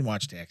didn't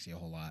watch Taxi a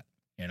whole lot,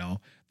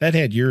 That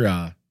had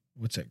your,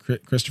 what's that,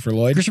 Christopher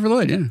Lloyd? Christopher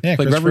Lloyd, yeah. Yeah,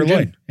 Christopher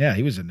Lloyd. Yeah,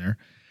 he was in there.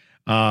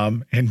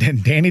 And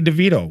then Danny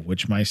DeVito,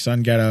 which my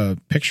son got a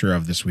picture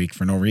of this week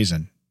for no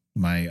reason.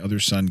 My other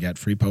son got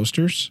free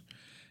posters,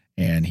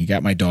 and he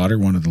got my daughter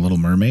one of the Little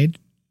Mermaid,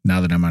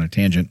 now that I'm on a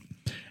tangent.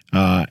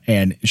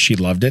 And she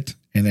loved it.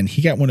 And then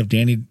he got one of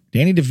Danny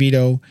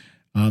DeVito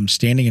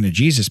standing in a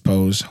Jesus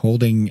pose,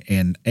 holding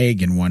an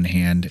egg in one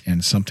hand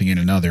and something in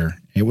another.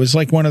 It was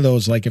like one of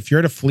those, like if you're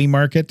at a flea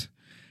market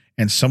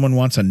and someone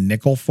wants a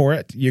nickel for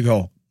it, you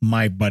go,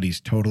 my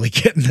buddy's totally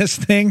getting this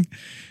thing.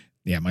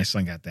 Yeah, my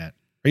son got that.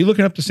 Are you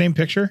looking up the same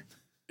picture?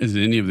 Is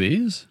it any of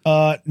these?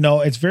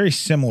 No, it's very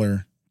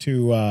similar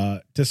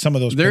to some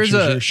of those pictures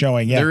you're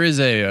showing. Yeah, there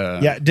is a.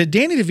 Yeah, did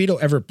Danny DeVito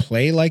ever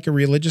play like a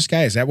religious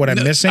guy? Is that what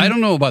I'm missing? I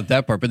don't know about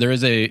that part, but there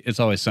is a It's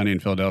Always Sunny in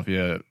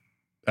Philadelphia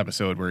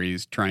episode where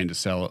he's trying to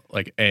sell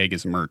like egg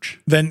as merch.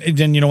 Then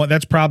you know what?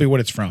 That's probably what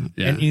it's from.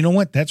 Yeah. And you know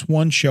what? That's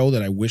one show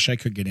that I wish I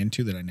could get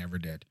into that I never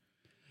did.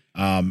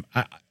 I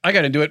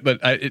got into it, but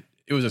it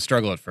was a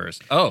struggle at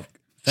first. Oh.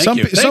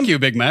 Thank you,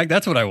 Big Mac.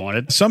 That's what I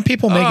wanted. Some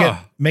people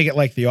make it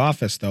like The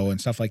Office though,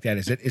 and stuff like that.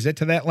 Is it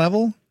to that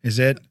level?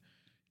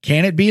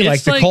 Can it be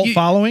like the cult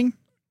following?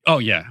 Oh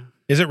yeah.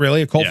 Is it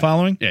really a cult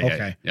following? Yeah.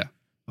 Okay. Yeah.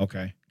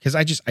 Okay. Because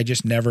I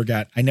just never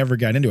got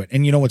into it.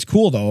 And you know what's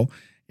cool though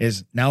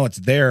is now it's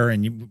there,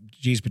 and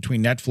geez,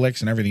 between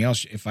Netflix and everything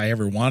else, if I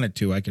ever wanted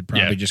to, I could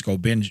probably just go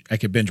binge. I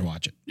could binge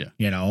watch it. Yeah,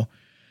 you know.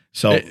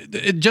 So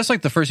just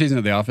like the first season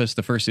of The Office,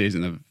 the first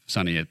season of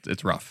Sunny,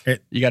 it's rough.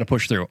 You got to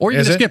push through, or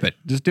you can skip it.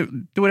 Just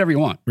do whatever you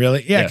want.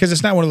 Really? Yeah, because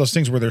it's not one of those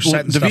things where they're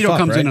setting stuff up. DeVito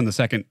comes in on the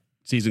second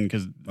season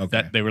because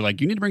they were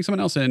like, you need to bring someone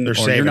else in, or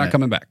you're not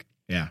coming back.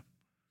 Yeah.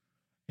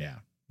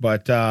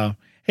 But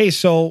hey,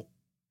 so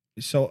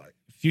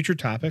future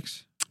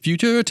topics.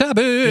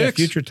 Yeah,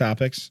 future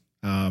topics.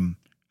 How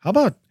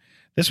about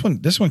this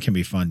one? This one can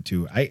be fun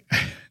too. I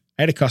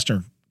had a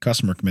customer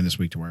come in this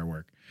week to where I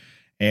work,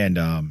 and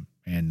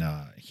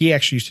he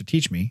actually used to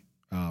teach me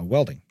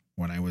welding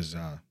when I was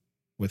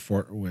with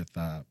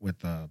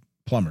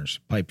plumbers,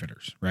 pipe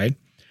fitters, right?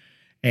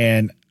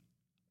 And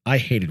I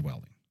hated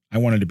welding. I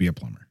wanted to be a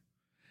plumber.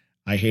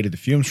 I hated the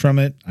fumes from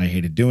it. I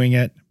hated doing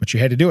it, but you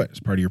had to do it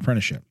as part of your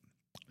apprenticeship.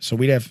 So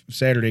we'd have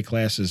Saturday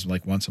classes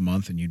like once a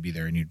month, and you'd be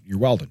there and you're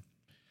welding.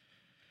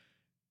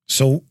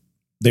 So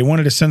they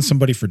wanted to send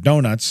somebody for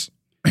donuts,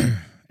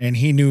 and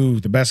he knew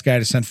the best guy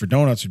to send for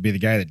donuts would be the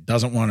guy that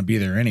doesn't want to be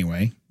there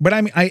anyway. But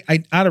I mean,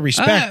 I out of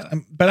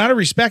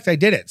respect, I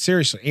did it.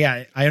 Seriously.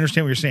 Yeah, I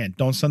understand what you're saying.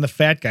 Don't send the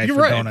fat guy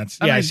for donuts.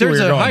 I mean, there's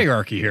a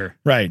hierarchy here.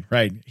 Right.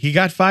 He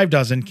got 5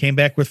 dozen, came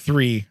back with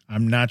 3.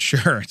 I'm not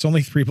sure. It's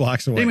only 3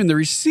 blocks away. Damon, the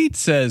receipt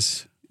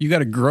says you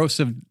got a gross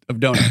of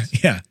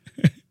donuts. Yeah.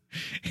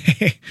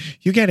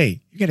 you get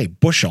a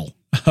bushel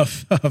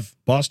of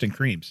Boston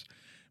creams.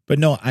 But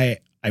no, I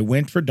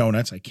went for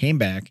donuts. I came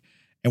back,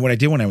 and what I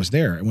did when I was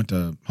there, I went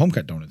to Home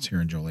Cut Donuts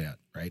here in Joliet,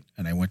 right?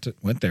 And I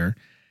went there,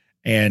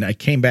 and I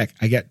came back.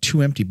 I got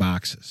 2 empty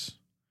boxes.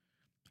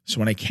 So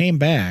when I came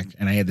back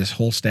and I had this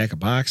whole stack of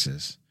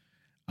boxes,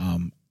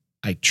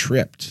 I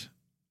tripped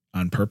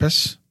on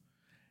purpose,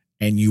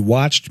 and you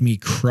watched me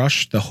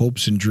crush the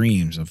hopes and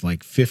dreams of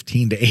like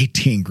 15 to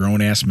 18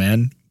 grown ass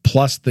men,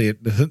 plus the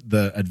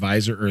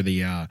advisor or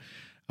the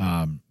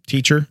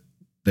teacher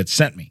that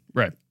sent me.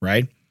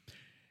 Right.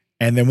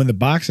 And then when the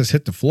boxes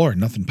hit the floor,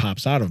 nothing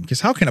pops out of them. Because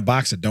how can a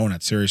box of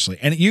donuts, seriously,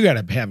 and you got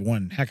to have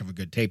one heck of a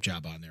good tape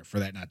job on there for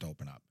that not to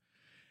open up.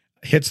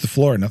 Hits the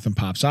floor, nothing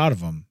pops out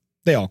of them.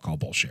 They all call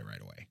bullshit right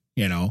away,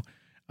 you know.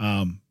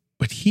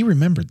 But he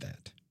remembered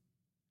that.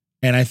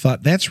 And I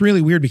thought, that's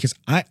really weird because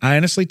I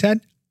honestly,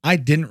 Ted, I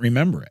didn't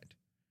remember it.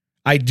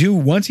 I do.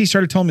 Once he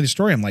started telling me the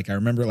story, I'm like, I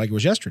remember it like it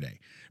was yesterday.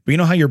 But you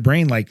know how your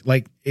brain, like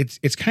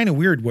it's kind of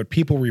weird what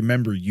people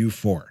remember you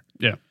for.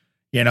 Yeah.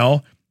 You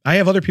know, I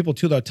have other people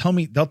too. They'll tell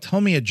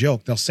me a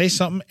joke. They'll say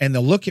something and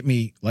they'll look at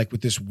me like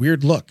with this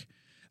weird look,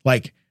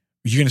 like,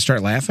 you're going to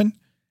start laughing.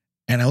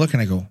 And I look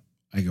and I go,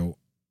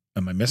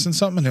 am I missing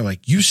something? And they're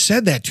like, you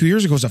said that 2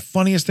 years ago was the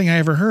funniest thing I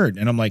ever heard.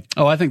 And I'm like,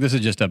 oh, I think this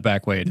is just a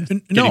back way to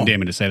getting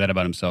Damon to say that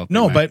about himself.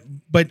 No,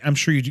 but I'm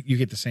sure you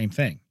get the same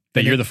thing.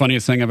 That you're the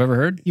funniest thing I've ever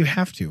heard? You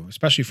have to,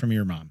 especially from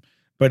your mom.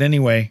 But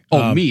anyway.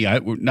 Oh, me? I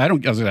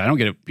don't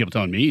get people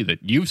telling me that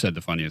you've said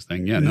the funniest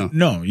thing. Yeah, no.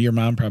 No, your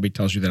mom probably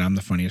tells you that I'm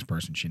the funniest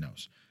person she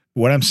knows.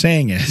 What I'm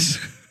saying is,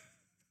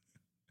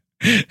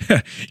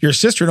 your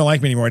sister don't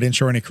like me anymore. I didn't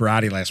show her any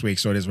karate last week,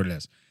 so it is what it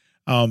is.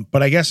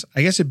 But I guess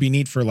it'd be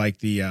neat for like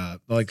the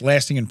like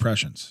lasting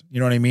impressions. You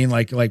know what I mean?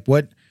 Like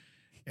what?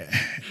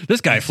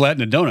 This guy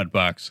flattened a donut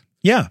box.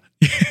 Yeah.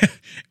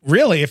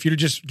 Really, if you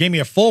just gave me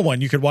a full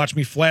one, you could watch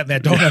me flatten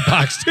that donut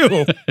box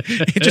too.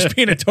 It just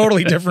be in a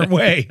totally different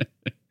way.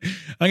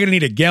 I'm going to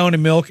need a gallon of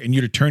milk and you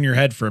to turn your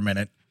head for a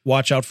minute.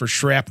 Watch out for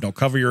shrapnel.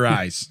 Cover your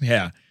eyes.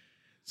 Yeah.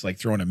 It's like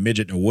throwing a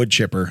midget in a wood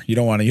chipper. You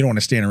don't want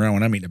to stand around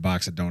when I'm eating a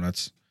box of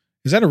donuts.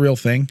 Is that a real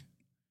thing?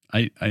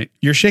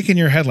 You're shaking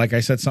your head like I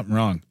said something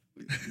wrong.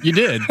 You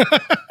did.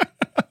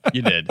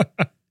 You did.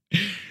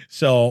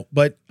 So,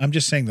 but I'm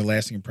just saying the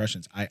lasting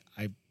impressions.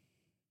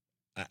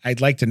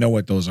 I'd like to know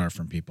what those are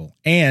from people,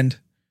 and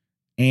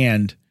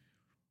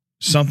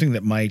something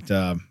that might.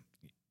 Can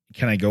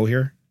I go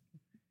here?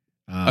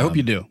 I hope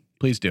you do.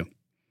 Please do.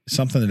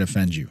 Something that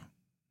offends you.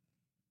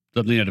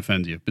 Something that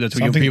offends you. But that's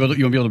what you won't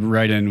be able to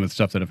write in with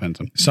stuff that offends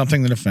them.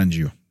 Something that offends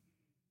you.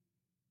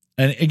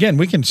 And again,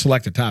 we can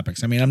select the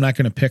topics. I mean, I'm not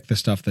going to pick the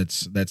stuff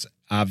that's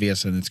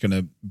obvious and it's going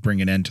to bring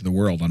an end to the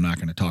world. I'm not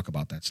going to talk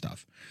about that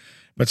stuff.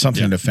 But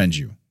something that offends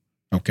you.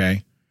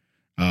 Okay.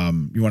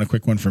 You want a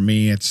quick one from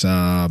me? It's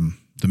the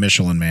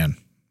Michelin Man.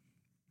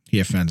 He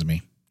offends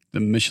me.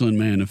 The Michelin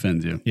Man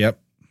offends you. Yep.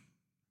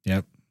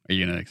 Are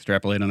you going to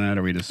extrapolate on that,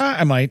 or are we just?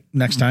 I might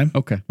next time.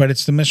 Okay. But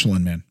it's the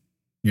Michelin Man.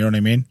 You know what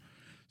I mean?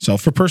 So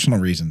for personal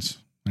reasons,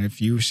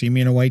 if you see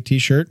me in a white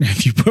T-shirt,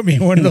 if you put me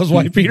in one of those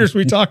white beaters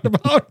we talked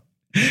about,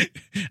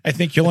 I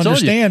think you'll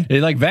understand.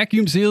 It like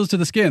vacuum seals to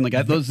the skin. Like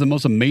that's the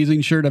most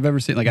amazing shirt I've ever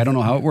seen. Like I don't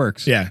know how it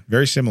works. Yeah,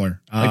 very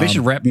similar. Like they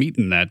should wrap meat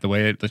in that. The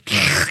way it.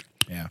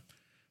 Yeah,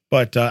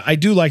 but I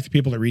do like the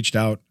people that reached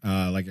out.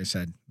 Like I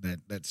said,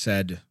 that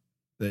said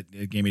that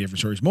it gave me different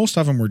stories. Most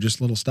of them were just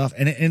little stuff,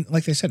 and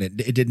like they said,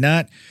 it did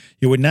not.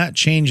 It would not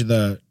change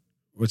the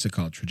what's it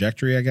called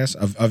trajectory, I guess,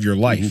 of your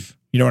life. Mm-hmm.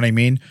 You know what I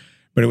mean?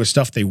 But it was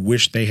stuff they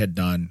wished they had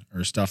done,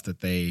 or stuff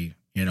that they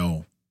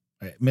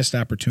missed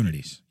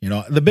opportunities.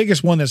 The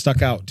biggest one that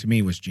stuck out to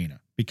me was Gina,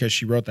 because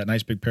she wrote that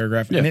nice big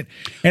paragraph. Yeah.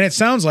 And it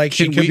sounds like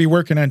she could be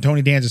working on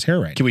Tony Danza's hair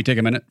right. Can we take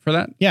a minute for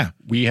that? Yeah.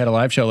 We had a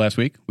live show last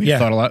week. We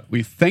thought a lot.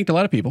 We thanked a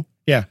lot of people.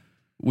 Yeah.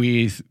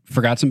 We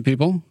forgot some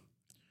people.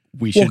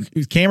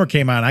 Camera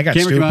came on. I got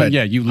stupid.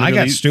 Yeah, I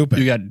got stupid.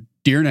 You got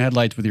deer in the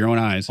headlights with your own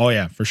eyes. Oh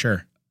yeah, for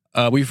sure.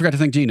 We forgot to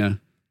thank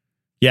Gina.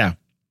 Yeah.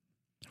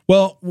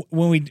 Well,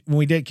 when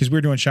we did, because we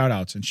were doing shout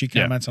outs and she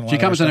comments on a lot. She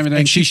comments on everything.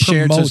 And she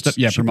shared some stuff.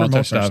 Yeah,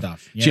 promotes our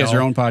stuff. She has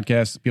her own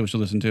podcast people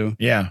should listen to.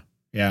 Yeah.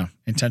 Yeah.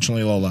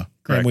 Intentionally Lola.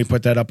 Correct. And we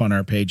put that up on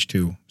our page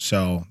too.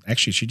 So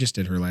actually she just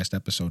did her last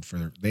episode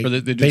they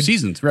do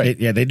seasons, right?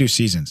 They do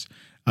seasons.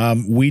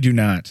 We do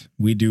not.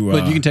 We do.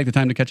 But you can take the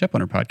time to catch up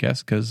on her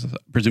podcast because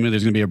presumably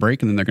there's going to be a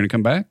break and then they're going to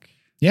come back.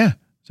 Yeah.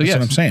 So that's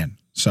what I'm saying.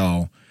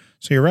 So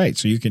you're right.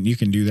 So you can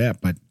do that.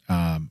 But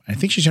I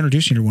think she's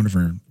introducing her one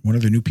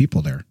of the new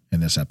people there in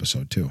this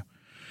episode too.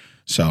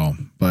 So,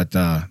 but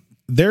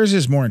theirs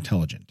is more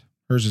intelligent.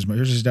 Hers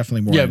is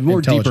definitely more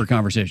more deeper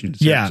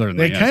conversations. Yeah,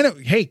 certainly,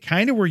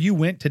 kind of where you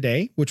went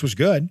today, which was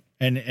good.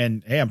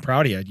 And hey, I'm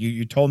proud of you.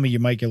 You told me you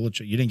might get a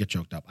little. You didn't get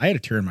choked up. I had a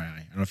tear in my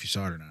eye. I don't know if you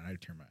saw it or not. I had a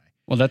tear in my eye.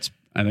 Well,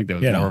 I think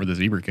that was more over the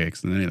zebra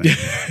cakes than anything.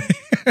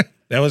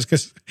 That was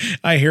because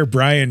I hear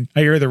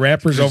the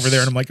rappers over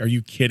there, and I'm like, are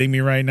you kidding me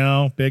right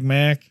now, Big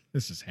Mac?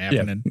 This is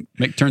happening. Yeah.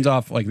 Mick turns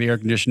off like the air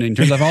conditioning,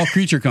 turns off all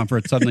creature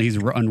comfort. Suddenly he's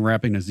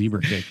unwrapping a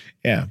zebra cake.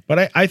 Yeah.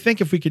 But I think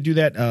if we could do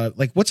that,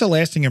 like what's a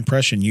lasting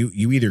impression you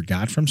either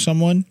got from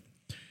someone,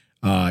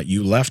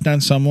 you left on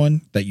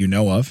someone that you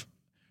know of,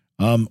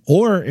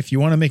 or if you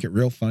want to make it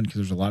real fun, because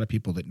there's a lot of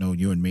people that know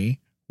you and me,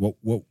 what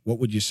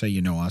would you say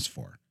you know us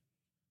for?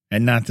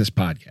 And not this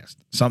podcast.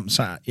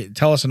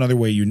 Tell us another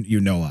way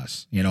you know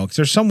us. Because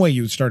there's some way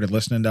you started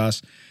listening to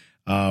us.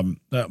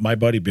 My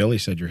buddy Billy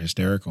said you're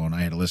hysterical, and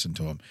I had to listen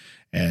to him.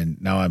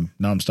 And now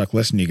I'm stuck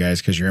listening to you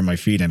guys because you're in my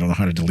feed. I don't know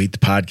how to delete the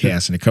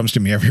podcast, and it comes to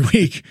me every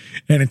week.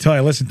 And until I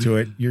listen to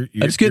it,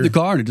 I just get in the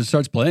car and it just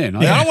starts playing.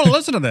 I don't want to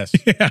listen to this.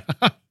 Yeah.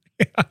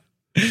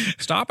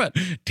 Stop it.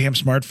 Damn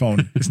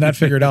smartphone. It's not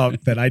figured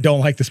out that I don't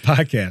like this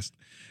podcast.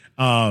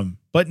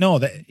 But no,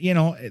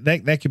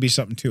 that could be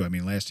something too. I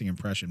mean, lasting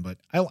impression, but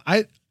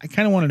I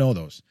kind of want to know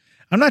those.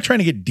 I'm not trying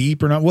to get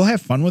deep or not. We'll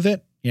have fun with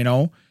it.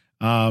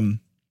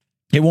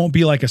 It won't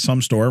be like a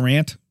some store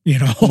rant,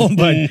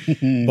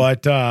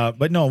 but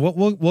no,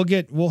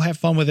 we'll have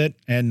fun with it.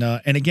 And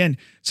again,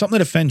 something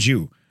that offends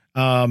you.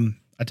 I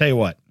tell you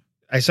what,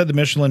 I said the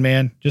Michelin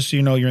Man, just so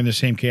you know, you're in the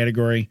same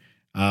category.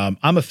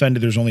 I'm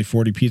offended. There's only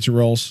 40 pizza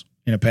rolls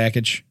in a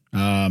package.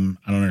 I don't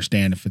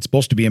understand. If it's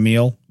supposed to be a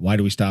meal, why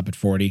do we stop at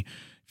 40?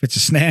 If it's a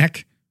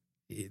snack,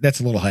 that's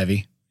a little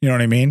heavy. You know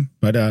what I mean?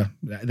 But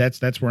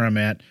that's where I'm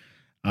at.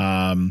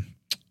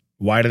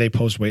 Why do they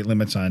post weight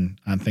limits on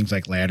things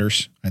like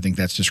ladders? I think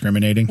that's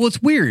discriminating. Well,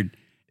 it's weird.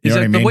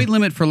 The weight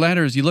limit for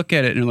ladders, you look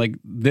at it and you're like,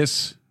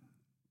 this,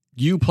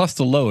 you plus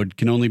the load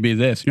can only be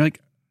this. And you're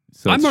like,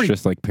 so it's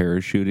just like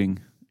parachuting?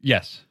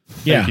 Yes.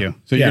 Thank you.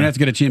 So you're going to have to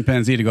get a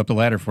chimpanzee to go up the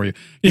ladder for you.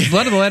 A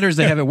lot of the ladders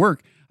they have at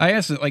work, I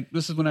asked,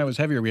 this is when I was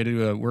heavier. We had to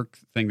do a work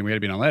thing that we had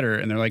to be on a ladder.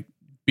 And they're like,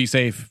 be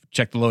safe,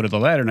 check the load of the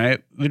ladder. And I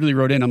literally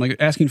wrote in, I'm like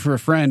asking for a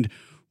friend,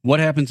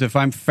 what happens if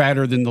I'm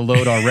fatter than the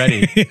load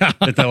already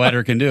that the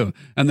ladder can do?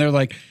 And they're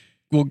like,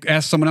 well,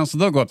 ask someone else,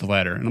 they'll go up the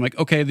ladder. And I'm like,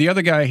 okay, the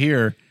other guy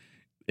here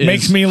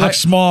makes me look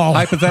small.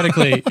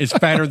 Hypothetically, is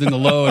fatter than the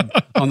load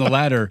on the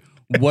ladder.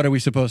 What are we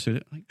supposed to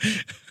do?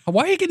 Like,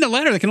 why are you getting a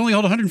ladder that can only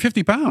hold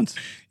 150 pounds?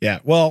 Yeah.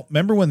 Well,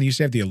 remember when they used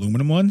to have the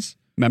aluminum ones?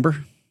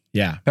 Remember?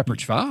 Yeah.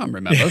 Pepperidge Farm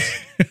remembers.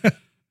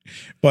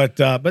 But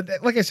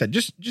like I said,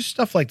 just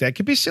stuff like that. It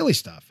could be silly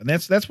stuff. And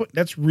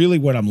that's really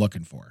what I'm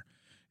looking for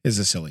is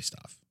the silly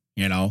stuff,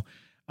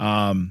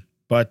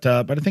 But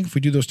I think if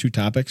we do those two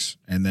topics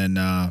and then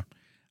I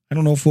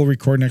don't know if we'll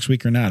record next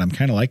week or not. I'm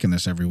kind of liking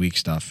this every week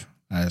stuff.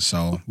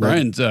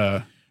 Brian's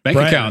bank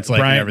account's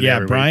like everything.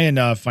 Yeah,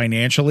 Brian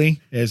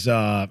financially has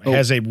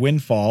a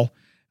windfall.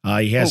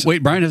 He has. Oh,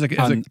 wait, Brian has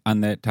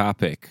on that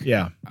topic.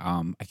 Yeah.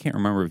 I can't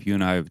remember if you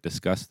and I have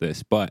discussed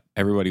this, but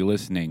everybody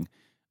listening,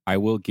 I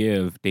will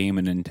give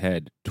Damon and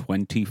Ted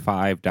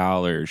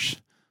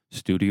 $25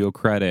 studio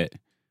credit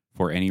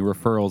for any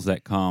referrals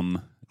that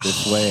come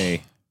this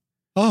way.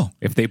 Oh,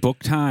 if they book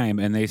time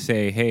and they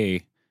say,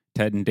 "Hey,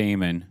 Ted and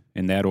Damon,"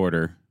 in that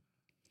order,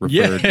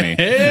 referred me.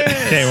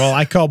 Okay, well,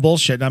 I call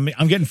bullshit. I'm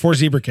getting 4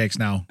 zebra cakes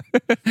now.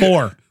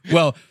 4.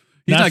 Well,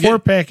 not 4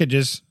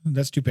 packages.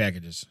 That's 2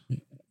 packages.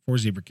 4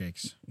 zebra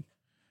cakes.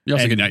 You're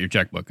also getting out your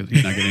checkbook because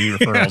he's not getting any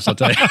referrals. I'll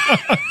tell you.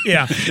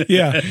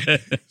 Yeah.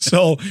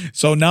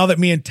 So now that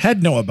me and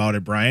Ted know about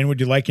it, Brian, would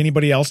you like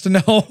anybody else to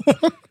know?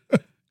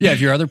 Yeah, if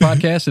your other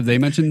podcasts, if they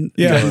mention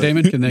Ted and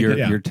Damon, can they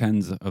your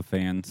tens of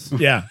fans?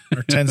 Yeah,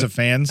 or tens of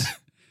fans.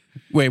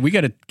 Wait, we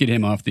got to get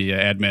him off the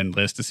admin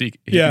list to see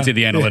he can see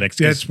the analytics.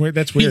 That's weird.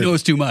 He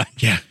knows too much.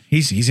 Yeah,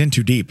 he's in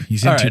too deep.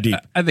 He's in too deep.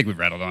 I think we've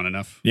rattled on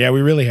enough. Yeah,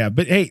 we really have.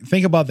 But hey,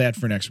 think about that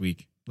for next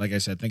week. Like I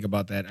said, think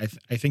about that.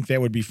 I think that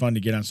would be fun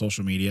to get on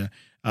social media.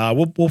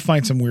 We'll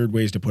find some weird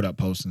ways to put up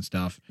posts and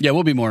stuff. Yeah,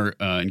 we'll be more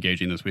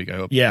engaging this week, I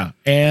hope. Yeah,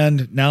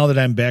 and now that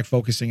I'm back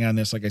focusing on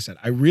this, like I said,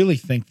 I really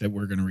think that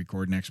we're going to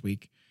record next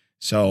week.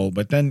 So,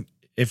 but then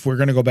if we're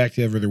going to go back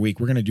to every other week,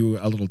 we're going to do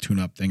a little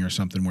tune-up thing or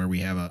something where we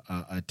have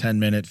a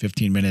 10-minute,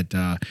 15-minute,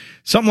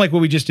 something like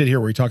what we just did here,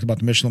 where we talked about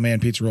the Michelin Man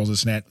pizza rolls,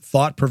 this and that,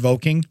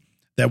 thought-provoking,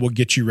 that will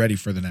get you ready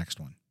for the next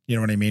one. You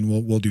know what I mean?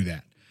 We'll do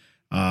that.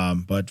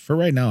 But for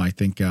right now, I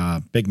think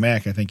Big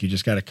Mac, I think you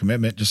just got a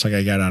commitment, just like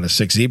I got out of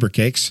 6 zebra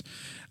cakes.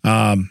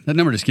 That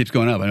number just keeps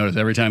going up. I notice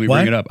every time we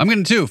bring it up. I'm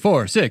getting 2,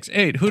 4, 6,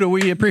 8. Who do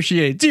we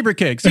appreciate? Zebra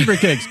cakes,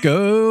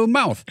 go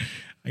mouth.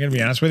 I got to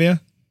be honest with you.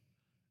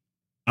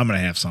 I'm going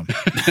to have some.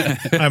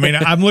 I mean,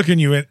 I'm looking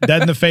you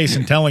dead in the face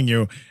and telling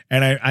you,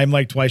 and I'm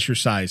like twice your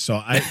size. So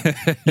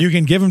you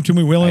can give them to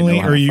me willingly,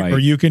 or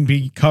you can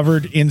be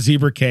covered in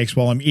zebra cakes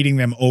while I'm eating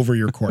them over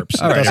your corpse.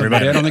 All right,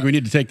 everybody. I don't think we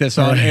need to take this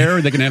on air.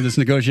 They can have this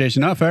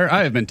negotiation off air.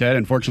 I have been Ted.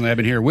 Unfortunately, I've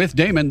been here with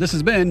Damon. This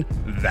has been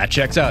That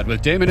Checks Out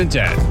with Damon and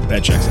Ted.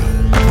 That checks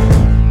out.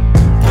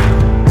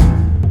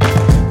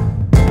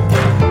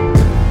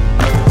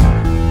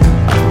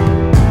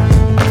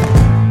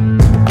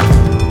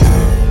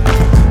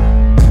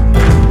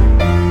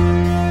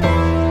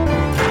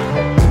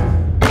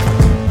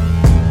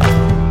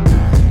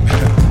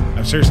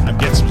 Seriously, I'm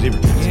getting some zebra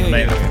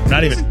cakes.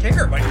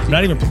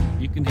 Not even.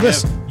 You can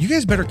listen. You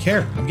guys better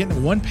care. I'm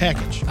getting one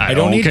package. I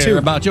don't need care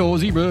about your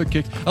zebra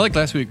cakes. I like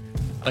last week.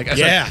 Like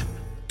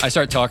I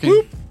start talking.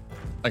 Whoop.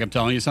 Like I'm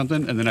telling you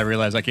something, and then I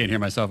realize I can't hear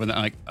myself, and then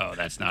I'm like, oh,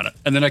 that's not it.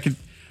 And then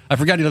I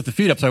forgot he left the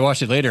feed up, so I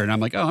watched it later, and I'm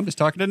like, oh, I'm just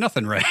talking to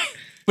nothing, right?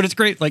 But it's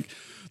great. Like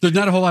there's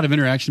not a whole lot of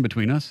interaction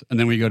between us, and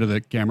then we go to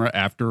the camera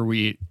after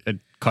we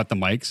had cut the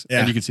mics,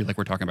 and you can see like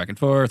we're talking back and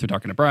forth. We're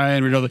talking to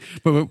Brian.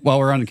 But while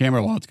we're on the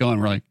camera, while it's going,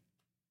 we're like.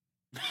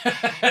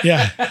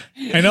 Yeah,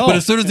 I know. But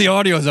as soon as the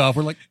audio's off,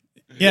 we're like,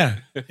 yeah.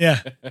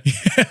 We're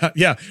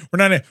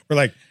not. We're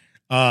like,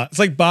 it's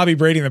like Bobby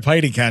Brady in the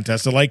pity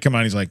contest. The light come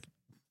on. He's like,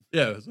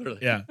 yeah, it was literally,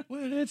 yeah.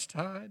 When it's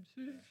time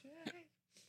to.